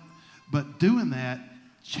 But doing that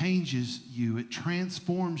changes you. It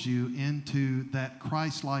transforms you into that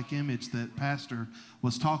Christ-like image that Pastor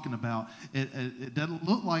was talking about. It doesn't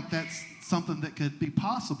look like that's something that could be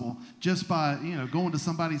possible just by going to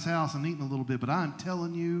somebody's house and eating a little bit. But I'm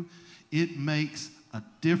telling you, it makes a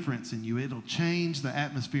difference in you. It'll change the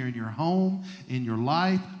atmosphere in your home, in your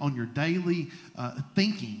life, on your daily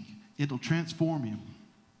thinking. It'll transform you.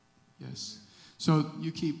 Yes. So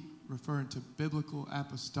you keep referring to biblical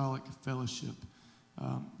apostolic fellowship.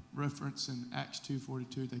 Reference in Acts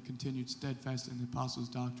 2:42, they continued steadfast in the apostles'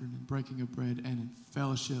 doctrine and breaking of bread and in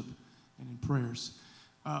fellowship and in prayers.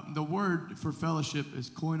 The word for fellowship is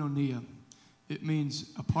koinonia. It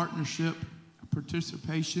means a partnership, a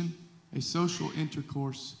participation, a social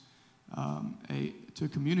intercourse, to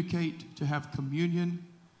communicate, to have communion,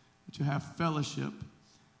 to have fellowship.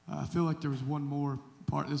 I feel like there was one more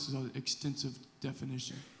part. This is an extensive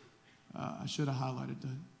definition. I should have highlighted the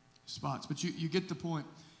spots, but you get the point.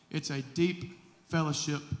 It's a deep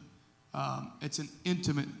fellowship. It's an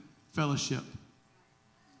intimate fellowship.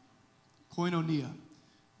 Koinonia.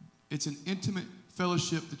 It's an intimate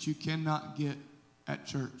fellowship that you cannot get at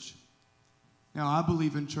church. Now, I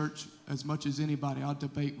believe in church as much as anybody. I'll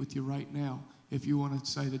debate with you right now. If you want to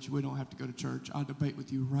say that we don't have to go to church, I'll debate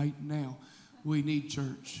with you right now. We need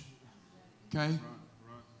church. Okay? Right.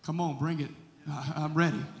 Come on, bring it. I'm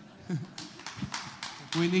ready.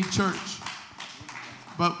 We need church.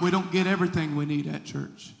 But we don't get everything we need at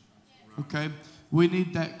church. Okay? We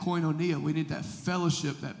need that koinonia. We need that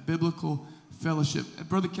fellowship, that biblical fellowship. And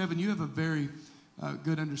Brother Kevin, you have a very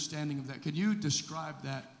good understanding of that. Could you describe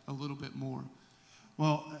that a little bit more?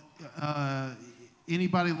 Well,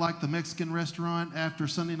 anybody like the Mexican restaurant after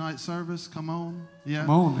Sunday night service? Come on. Yeah. Come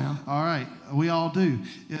on now. All right. We all do.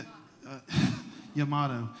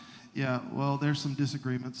 Yamato. Yeah, well, there's some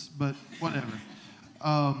disagreements, but whatever.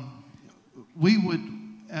 We would,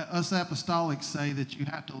 us apostolics, say that you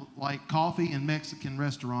have to like coffee in Mexican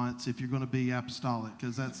restaurants if you're going to be apostolic,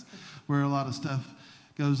 because that's where a lot of stuff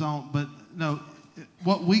goes on. But no,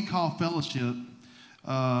 what we call fellowship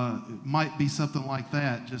might be something like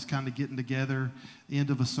that, just kind of getting together, end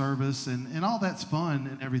of a service, and all that's fun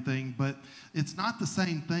and everything, but it's not the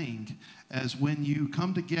same thing as when you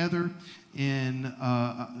come together in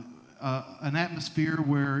an atmosphere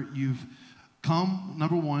where you've come,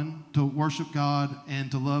 number one, to worship God and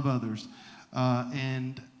to love others.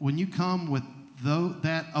 And when you come with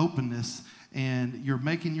that openness and you're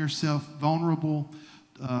making yourself vulnerable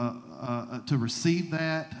to receive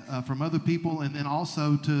that from other people, and then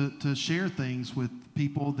also to share things with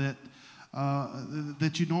people that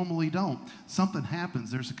you normally don't. Something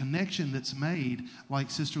happens. There's a connection that's made, like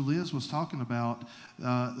Sister Liz was talking about,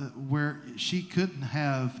 where she couldn't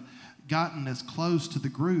have gotten as close to the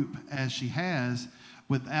group as she has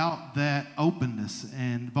without that openness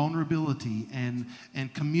and vulnerability and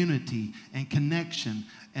community and connection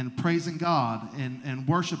and praising God and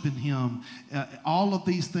worshiping Him. All of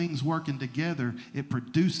these things working together, it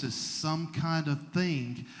produces some kind of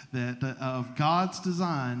thing that of God's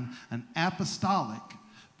design, an apostolic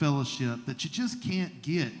fellowship that you just can't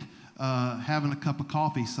get having a cup of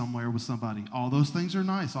coffee somewhere with somebody. All those things are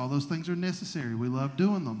nice. All those things are necessary. We love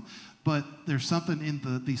doing them. But there's something in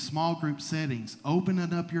these small group settings,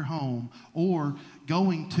 opening up your home or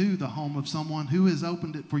going to the home of someone who has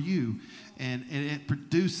opened it for you, and it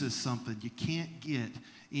produces something you can't get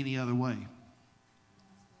any other way.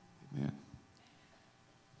 Amen.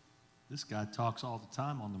 This guy talks all the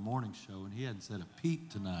time on the morning show, and he hadn't said a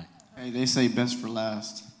peep tonight. Hey, they say best for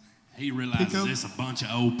last. He realizes there's a bunch of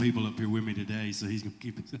old people up here with me today, so he's going to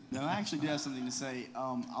keep it. No, I actually do have something to say.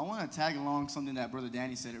 I want to tag along something that Brother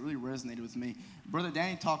Danny said. It really resonated with me. Brother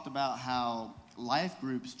Danny talked about how life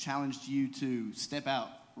groups challenged you to step out,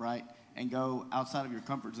 right, and go outside of your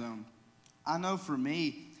comfort zone. I know for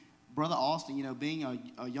me, Brother Austin, being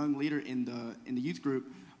a young leader in the youth group,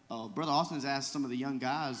 Brother Austin has asked some of the young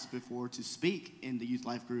guys before to speak in the youth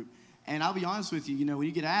life group. And I'll be honest with you, when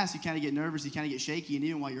you get asked, you kind of get nervous, you kind of get shaky, and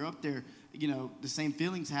even while you're up there, the same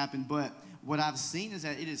feelings happen. But what I've seen is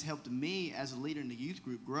that it has helped me as a leader in the youth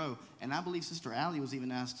group grow. And I believe Sister Allie was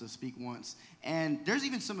even asked to speak once. And there's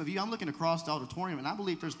even some of you, I'm looking across the auditorium, and I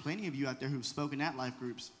believe there's plenty of you out there who've spoken at life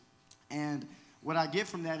groups. And what I get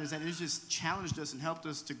from that is that it's just challenged us and helped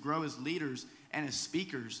us to grow as leaders and as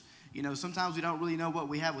speakers. Sometimes we don't really know what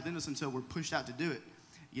we have within us until we're pushed out to do it.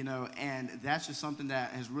 And that's just something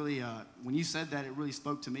that has really, when you said that, it really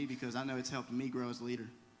spoke to me because I know it's helped me grow as a leader.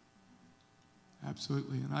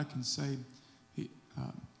 Absolutely. And I can say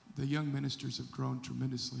the young ministers have grown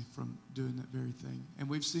tremendously from doing that very thing. And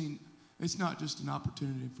we've seen, it's not just an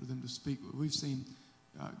opportunity for them to speak, but we've seen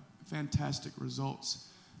fantastic results.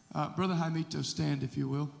 Brother Jaimito, stand if you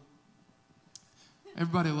will.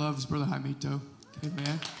 Everybody loves Brother Jaimito.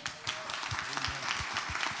 Amen.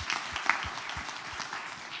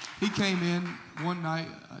 He came in one night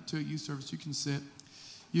to a youth service. You can sit.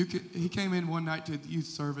 He came in one night to the youth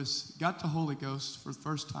service, got the Holy Ghost for the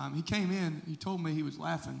first time. He came in. He told me he was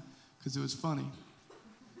laughing because it was funny.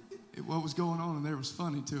 What was going on in there was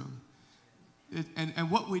funny to him.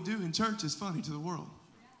 And what we do in church is funny to the world.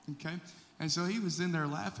 Okay? And so he was in there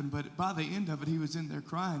laughing, but by the end of it, he was in there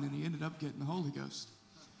crying, and he ended up getting the Holy Ghost.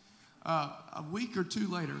 A week or two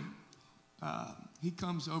later, he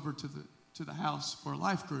comes over to the house for a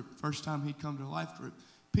life group. First time he'd come to a life group.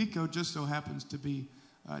 Pico just so happens to be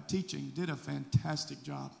teaching. Did a fantastic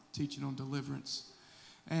job teaching on deliverance.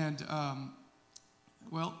 And,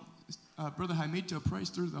 Brother Jaimito prays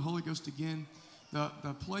through the Holy Ghost again.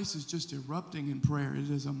 The place is just erupting in prayer. It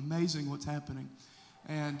is amazing what's happening.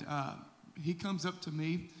 And he comes up to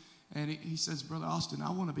me, and he says, Brother Austin,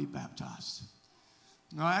 I want to be baptized.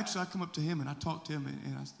 No, actually, I come up to him, and I talk to him,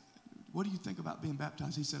 and I said, what do you think about being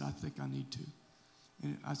baptized? He said, I think I need to.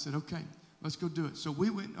 And I said, okay, let's go do it. So we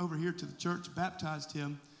went over here to the church, baptized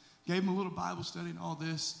him, gave him a little Bible study and all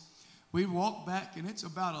this. We walked back, and it's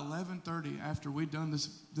about 11:30 after we'd done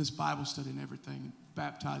this Bible study and everything, and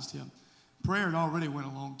baptized him. Prayer had already went a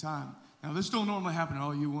long time. Now, this don't normally happen.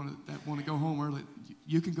 Oh, you want to go home early?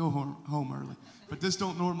 You can go home early. But this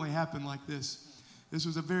don't normally happen like this. This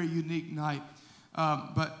was a very unique night.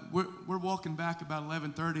 But we're walking back about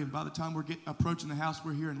 11:30, and by the time we're approaching the house,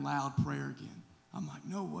 we're hearing loud prayer again. I'm like,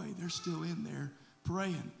 no way, they're still in there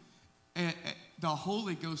praying. And the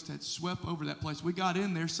Holy Ghost had swept over that place. We got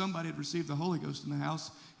in there, somebody had received the Holy Ghost in the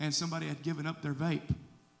house, and somebody had given up their vape.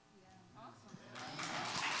 Yeah.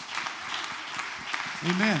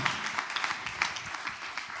 Awesome. Amen.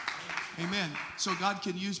 Amen. So God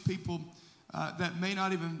can use people that may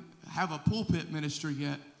not even have a pulpit ministry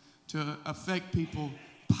yet to affect people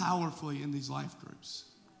powerfully in these life groups.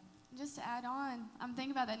 Just to add on, I'm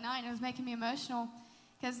thinking about that night, and it was making me emotional,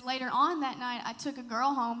 because later on that night, I took a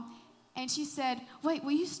girl home, and she said, wait,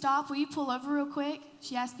 will you stop? Will you pull over real quick?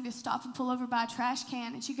 She asked me to stop and pull over by a trash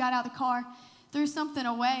can, and she got out of the car, threw something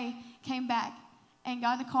away, came back, and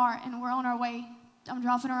got in the car, and we're on our way. I'm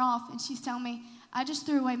dropping her off, and she's telling me, I just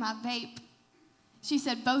threw away my vape. She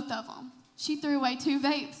said both of them. She threw away 2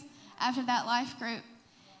 vapes after that life group.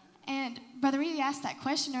 And Brother Reedy asked that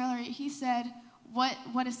question earlier. He said,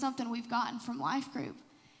 what is something we've gotten from life group?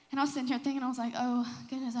 And I was sitting here thinking, I was like, oh,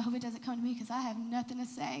 goodness, I hope it doesn't come to me because I have nothing to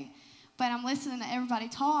say. But I'm listening to everybody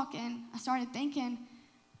talk, and I started thinking,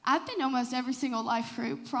 I've been almost every single life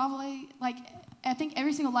group, probably, I think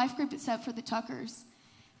every single life group except for the Tuckers.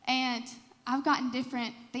 And I've gotten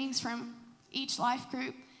different things from each life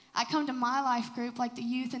group. I come to my life group, like the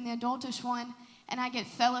youth and the adultish one, and I get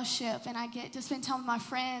fellowship, and I get to spend time with my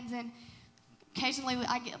friends, and occasionally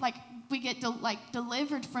we get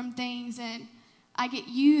delivered from things, and I get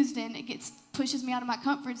used, and it pushes me out of my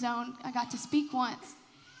comfort zone. I got to speak once.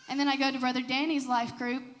 And then I go to Brother Danny's life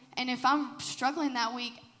group, and if I'm struggling that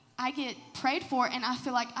week, I get prayed for, and I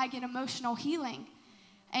feel like I get emotional healing,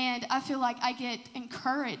 and I feel like I get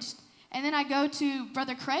encouraged. And then I go to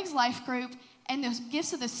Brother Craig's life group, and the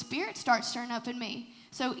gifts of the Spirit start stirring up in me.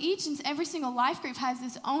 So each and every single life group has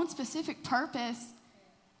its own specific purpose.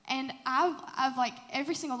 And I've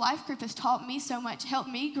every single life group has taught me so much, helped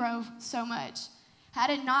me grow so much. Had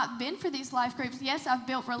it not been for these life groups, yes, I've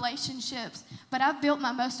built relationships, but I've built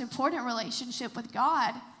my most important relationship with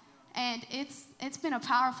God. And it's been a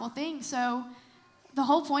powerful thing. So the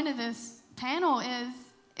whole point of this panel is,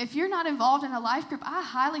 if you're not involved in a life group, I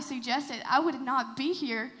highly suggest it. I would not be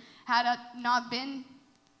here had I not been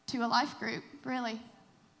to a life group, really.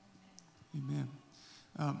 Amen.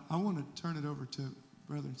 I want to turn it over to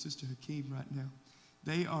Brother and Sister Hakeem right now.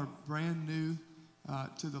 They are brand new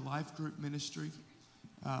to the life group ministry.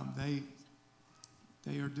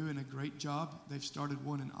 They are doing a great job. They've started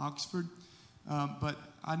one in Oxford. But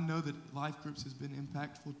I know that life groups has been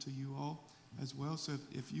impactful to you all as well. So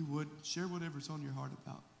if you would, share whatever's on your heart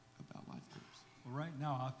about life groups. Well, right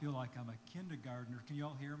now I feel like I'm a kindergartner. Can you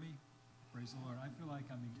all hear me? Praise the Lord. I feel like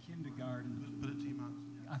I'm in kindergarten. Put it to you, Mom.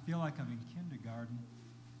 I feel like I'm in kindergarten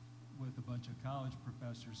with a bunch of college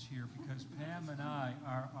professors here, because Pam and I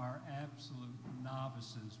are absolute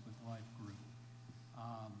novices with life group,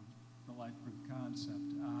 the life group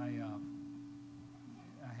concept. I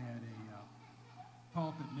had a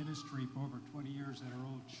pulpit ministry for over 20 years at our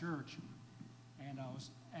old church, and I was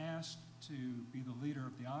asked to be the leader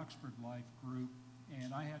of the Oxford Life Group,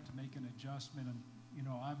 and I had to make an adjustment. And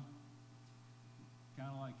I'm kind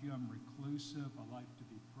of like you. I'm reclusive. I like to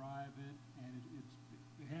be private, and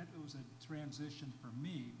it was a transition for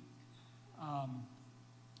me.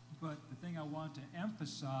 But the thing I want to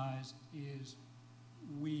emphasize is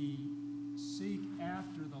we seek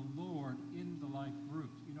after the Lord in the life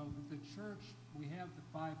group. The church, we have the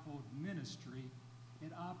fivefold ministry.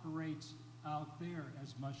 It operates out there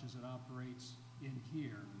as much as it operates in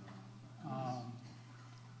here.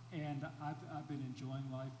 And I've been enjoying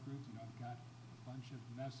life group. I've got a bunch of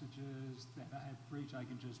messages that I had preached. I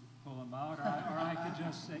can just pull them out, or I could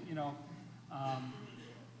just say,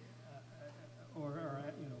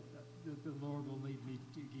 the Lord will lead me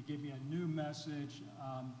to give me a new message.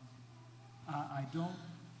 I don't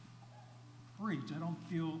preach. I don't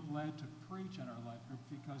feel led to preach in our life group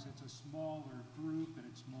because it's a smaller group and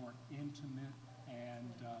it's more intimate, and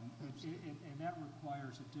that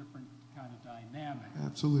requires a different kind of dynamic.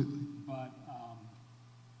 Absolutely. But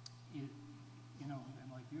and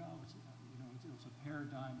like you always, it was a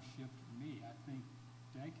paradigm shift for me. I think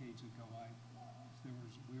decades ago,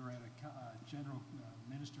 we were at a general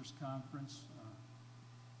ministers conference,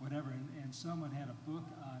 whatever, and someone had a book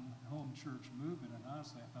on home church movement, and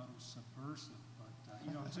honestly, I thought it was subversive. But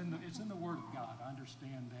it's in the Word of God. I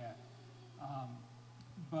understand that.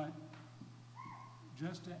 But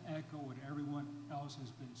just to echo what everyone else has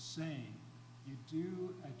been saying, you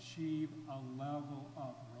do achieve a level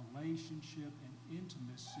of relationship and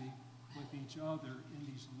intimacy with each other in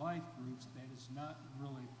these life groups that is not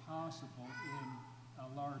really possible in a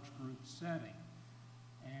large group setting.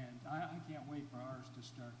 And I can't wait for ours to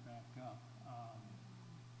start back up.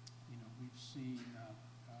 We've seen,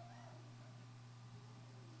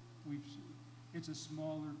 it's a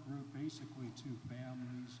smaller group, basically 2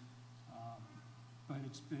 families, but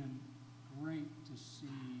it's been great to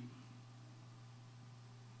see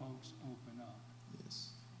folks open up.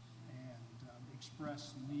 Yes. And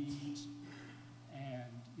express needs.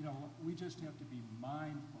 And, we just have to be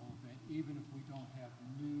mindful that even if we don't have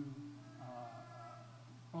new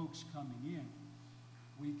folks coming in,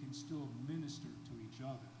 we can still minister to each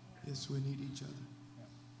other. Yes, we need each other. Yeah.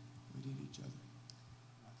 We need each other.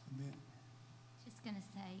 Amen. Just going to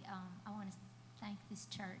say, I want to thank this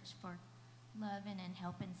church for loving and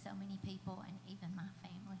helping so many people, and even my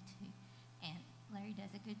family too. And Larry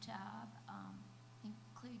does a good job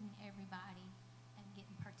including everybody and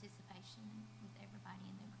getting participation with everybody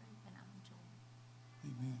in the group, and I'm enjoying it.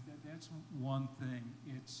 Amen. That's one thing.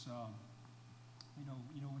 It's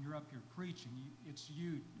when you're up here preaching, it's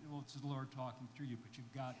the Lord talking through you, but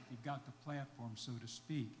you've got the platform, so to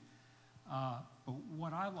speak. But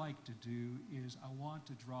what I like to do is I want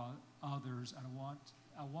to draw others, and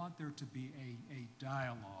I want there to be a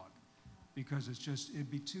dialogue, because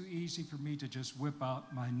it'd be too easy for me to just whip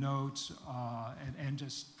out my notes and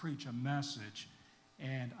just preach a message,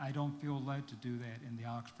 and I don't feel led to do that in the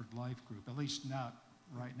Oxford Life Group, at least not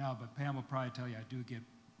right now. But Pam will probably tell you I do get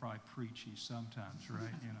probably preachy sometimes,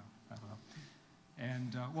 right? I don't know.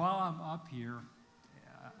 And while I'm up here,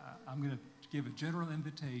 I'm going to give a general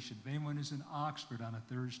invitation. If anyone is in Oxford on a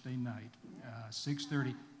Thursday night,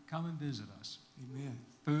 6:30, come and visit us. Amen.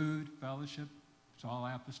 Food, fellowship, it's all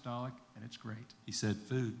apostolic, and it's great. He said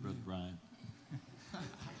food, Brother Brian.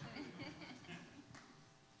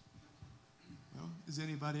 Well, has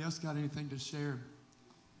anybody else got anything to share?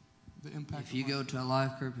 The impact. If you go to a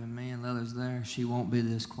life group and me and Leather's there, she won't be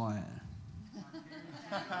this quiet.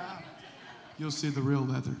 You'll see the real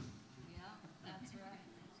Leather. Yeah, that's right.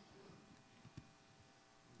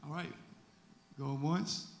 All right. Going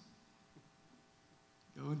once.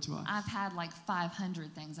 Going twice. I've had like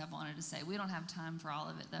 500 things I've wanted to say. We don't have time for all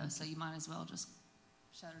of it, though, so you might as well just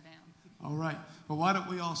shut her down. All right. Well, why don't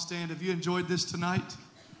we all stand? Have you enjoyed this tonight?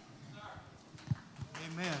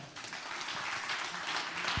 Amen.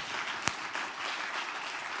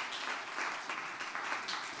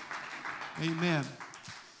 Amen.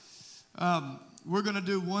 We're going to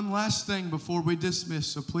do one last thing before we dismiss,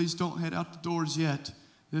 so please don't head out the doors yet.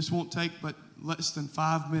 This won't take but less than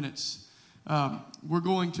 5 minutes. We're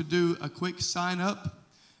going to do a quick sign up.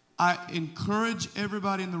 I encourage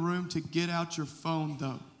everybody in the room to get out your phone,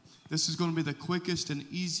 though. This is going to be the quickest and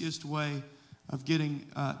easiest way of getting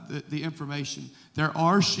the information. There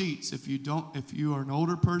are sheets. If you are an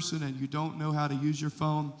older person and you don't know how to use your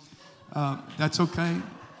phone, that's okay.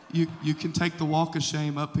 You can take the walk of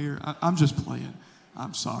shame up here. I'm just playing.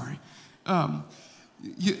 I'm sorry.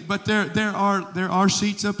 But there are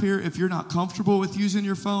sheets up here. If you're not comfortable with using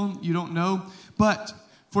your phone, you don't know. But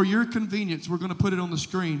for your convenience, we're going to put it on the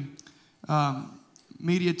screen.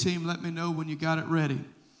 Media team, let me know when you got it ready.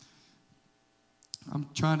 I'm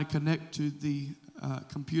trying to connect to the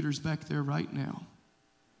computers back there right now.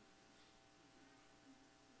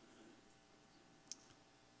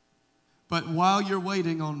 But while you're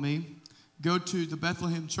waiting on me, go to the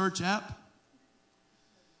Bethlehem Church app.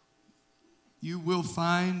 You will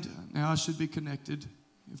find, now I should be connected,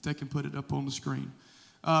 if they can put it up on the screen.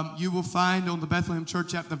 You will find on the Bethlehem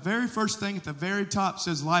Church app, the very first thing at the very top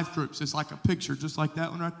says Life Groups. It's like a picture, just like that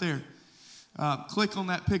one right there. Click on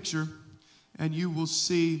that picture, and you will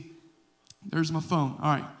see, there's my phone.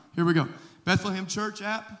 All right, here we go. Bethlehem Church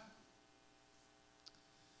app.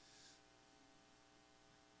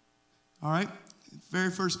 All right,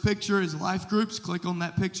 very first picture is Life Groups. Click on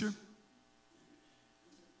that picture.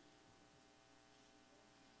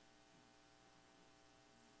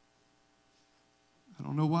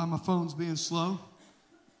 why my phone's being slow.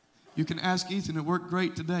 You can ask Ethan. It worked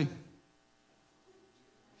great today.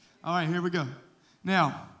 All right, here we go.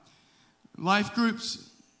 Now, life groups,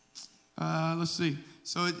 let's see.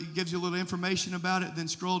 So it gives you a little information about it. Then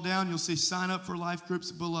scroll down. You'll see sign up for life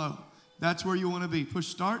groups below. That's where you want to be. Push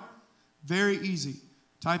start. Very easy.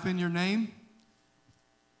 Type in your name.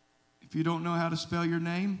 If you don't know how to spell your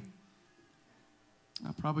name,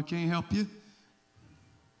 I probably can't help you.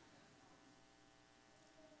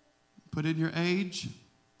 Put in your age.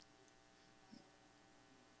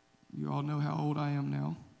 You all know how old I am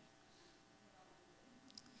now.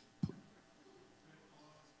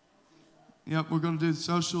 Yep, we're going to do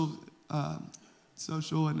social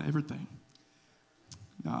and everything.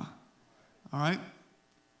 Nah. All right.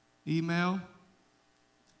 Email.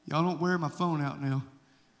 Y'all don't wear my phone out now.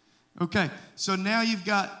 Okay, so now you've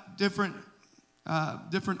got different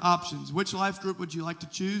options. Which life group would you like to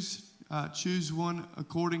choose? Choose one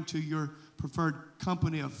according to your preferred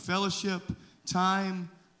company of fellowship, time,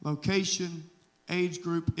 location, age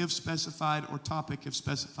group if specified, or topic if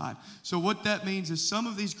specified. So what that means is some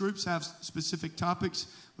of these groups have specific topics.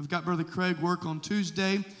 We've got Brother Craig work on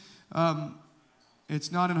Tuesday.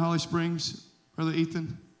 It's not in Holly Springs, Brother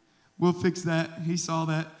Ethan. We'll fix that. He saw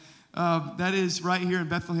that. That is right here in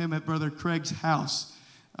Bethlehem at Brother Craig's house.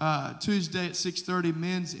 Tuesday at 6:30,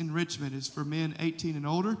 men's enrichment is for men 18 and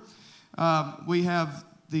older. We have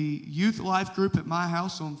the youth life group at my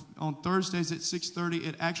house on Thursdays at 6:30.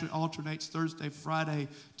 It actually alternates Thursday, Friday,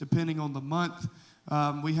 depending on the month.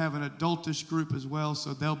 We have an adultish group as well,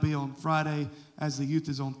 so they'll be on Friday as the youth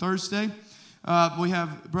is on Thursday. We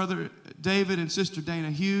have Brother David and Sister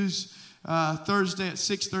Dana Hughes Thursday at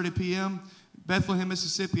 6:30 p.m., Bethlehem,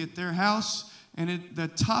 Mississippi at their house. And the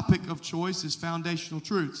topic of choice is foundational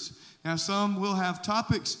truths. Now, some will have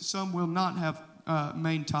topics, some will not have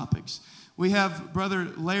main topics. We have Brother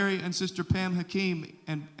Larry and Sister Pam Hakeem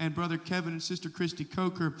and Brother Kevin and Sister Christy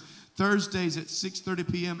Coker Thursdays at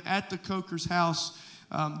 6:30 p.m. at the Coker's house.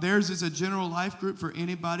 Theirs is a general life group for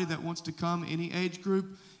anybody that wants to come, any age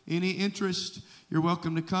group, any interest. You're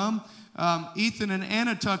welcome to come. Ethan and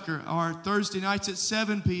Anna Tucker are Thursday nights at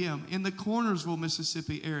 7 p.m. in the Cornersville,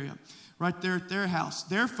 Mississippi area, right there at their house.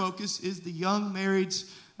 Their focus is the young married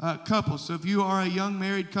couple. So if you are a young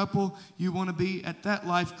married couple, you want to be at that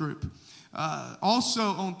life group. Also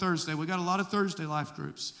on Thursday, we got a lot of Thursday life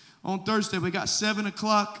groups. On Thursday, we got 7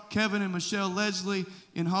 o'clock, Kevin and Michelle Leslie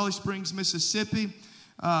in Holly Springs, Mississippi.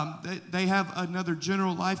 They have another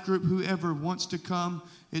general life group. Whoever wants to come,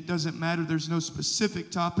 it doesn't matter. There's no specific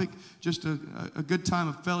topic, just a good time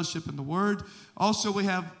of fellowship in the Word. Also, we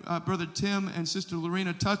have Brother Tim and Sister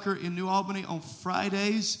Lorena Tucker in New Albany on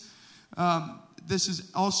Fridays. This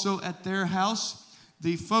is also at their house.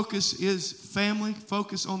 The focus is family,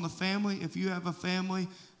 focus on the family. If you have a family,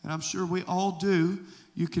 and I'm sure we all do,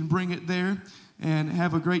 you can bring it there and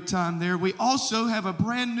have a great time there. We also have a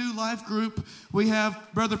brand new life group. We have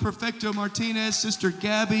Brother Perfecto Martinez, Sister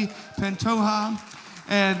Gabby Pantoja,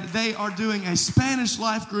 and they are doing a Spanish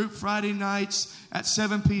life group Friday nights at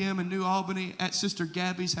 7 p.m. in New Albany at Sister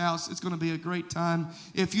Gabby's house. It's going to be a great time.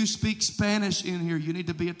 If you speak Spanish in here, you need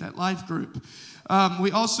to be at that life group. We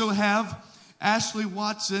also have Ashley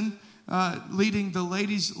Watson leading the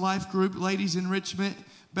ladies' life group, Ladies Enrichment,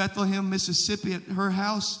 Bethlehem, Mississippi at her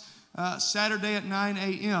house, Saturday at 9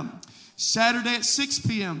 a.m. Saturday at 6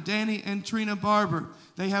 p.m., Danny and Trina Barber.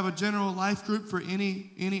 They have a general life group for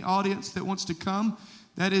any audience that wants to come.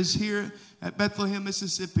 That is here at Bethlehem,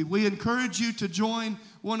 Mississippi. We encourage you to join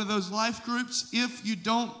one of those life groups. If you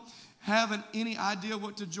don't have any idea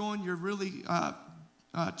what to join, you're really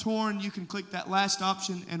torn, you can click that last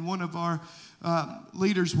option and one of our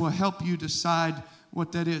leaders will help you decide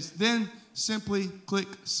what that is. Then simply click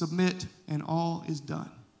submit and all is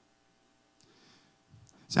done.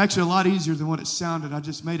 It's actually a lot easier than what it sounded. I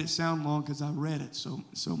just made it sound long because I read it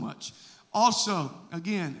so much. Also,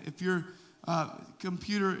 again, if you're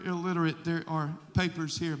computer illiterate, there are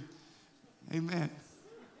papers here. Amen.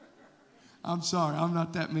 I'm sorry, I'm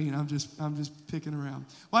not that mean. I'm just picking around.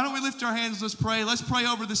 Why don't we lift our hands? Let's pray. Let's pray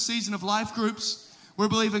over this season of life groups. We're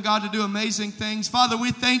believing God to do amazing things. Father,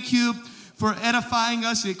 we thank you for edifying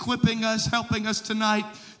us, equipping us, helping us tonight.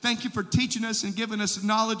 Thank you for teaching us and giving us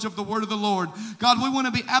knowledge of the word of the Lord. God, we want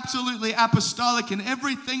to be absolutely apostolic in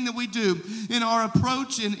everything that we do, in our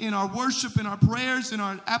approach, in our worship, in our prayers, in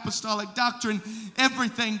our apostolic doctrine,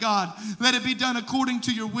 everything, God. Let it be done according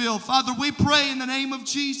to your will. Father, we pray in the name of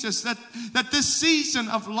Jesus that this season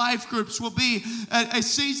of life groups will be a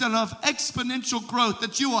season of exponential growth,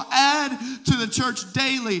 that you will add to the church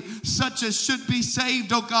daily such as should be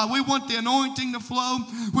saved, oh God. We want the anointing to flow.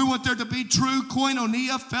 We want there to be true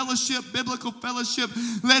koinonia, fellowship, biblical fellowship.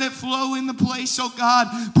 Let it flow in the place, oh God.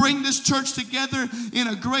 Bring this church together in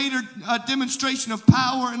a greater demonstration of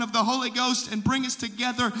power and of the Holy Ghost, and bring us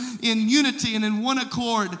together in unity and in one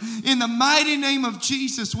accord. In the mighty name of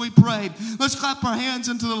Jesus, we pray. Let's clap our hands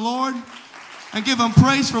unto the Lord and give him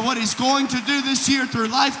praise for what he's going to do this year through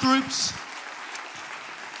life groups.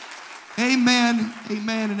 Amen,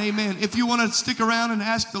 amen, and amen. If you want to stick around and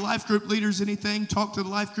ask the life group leaders anything, talk to the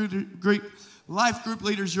life group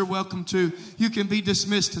leaders, you're welcome to. You can be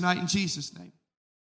dismissed tonight in Jesus' name.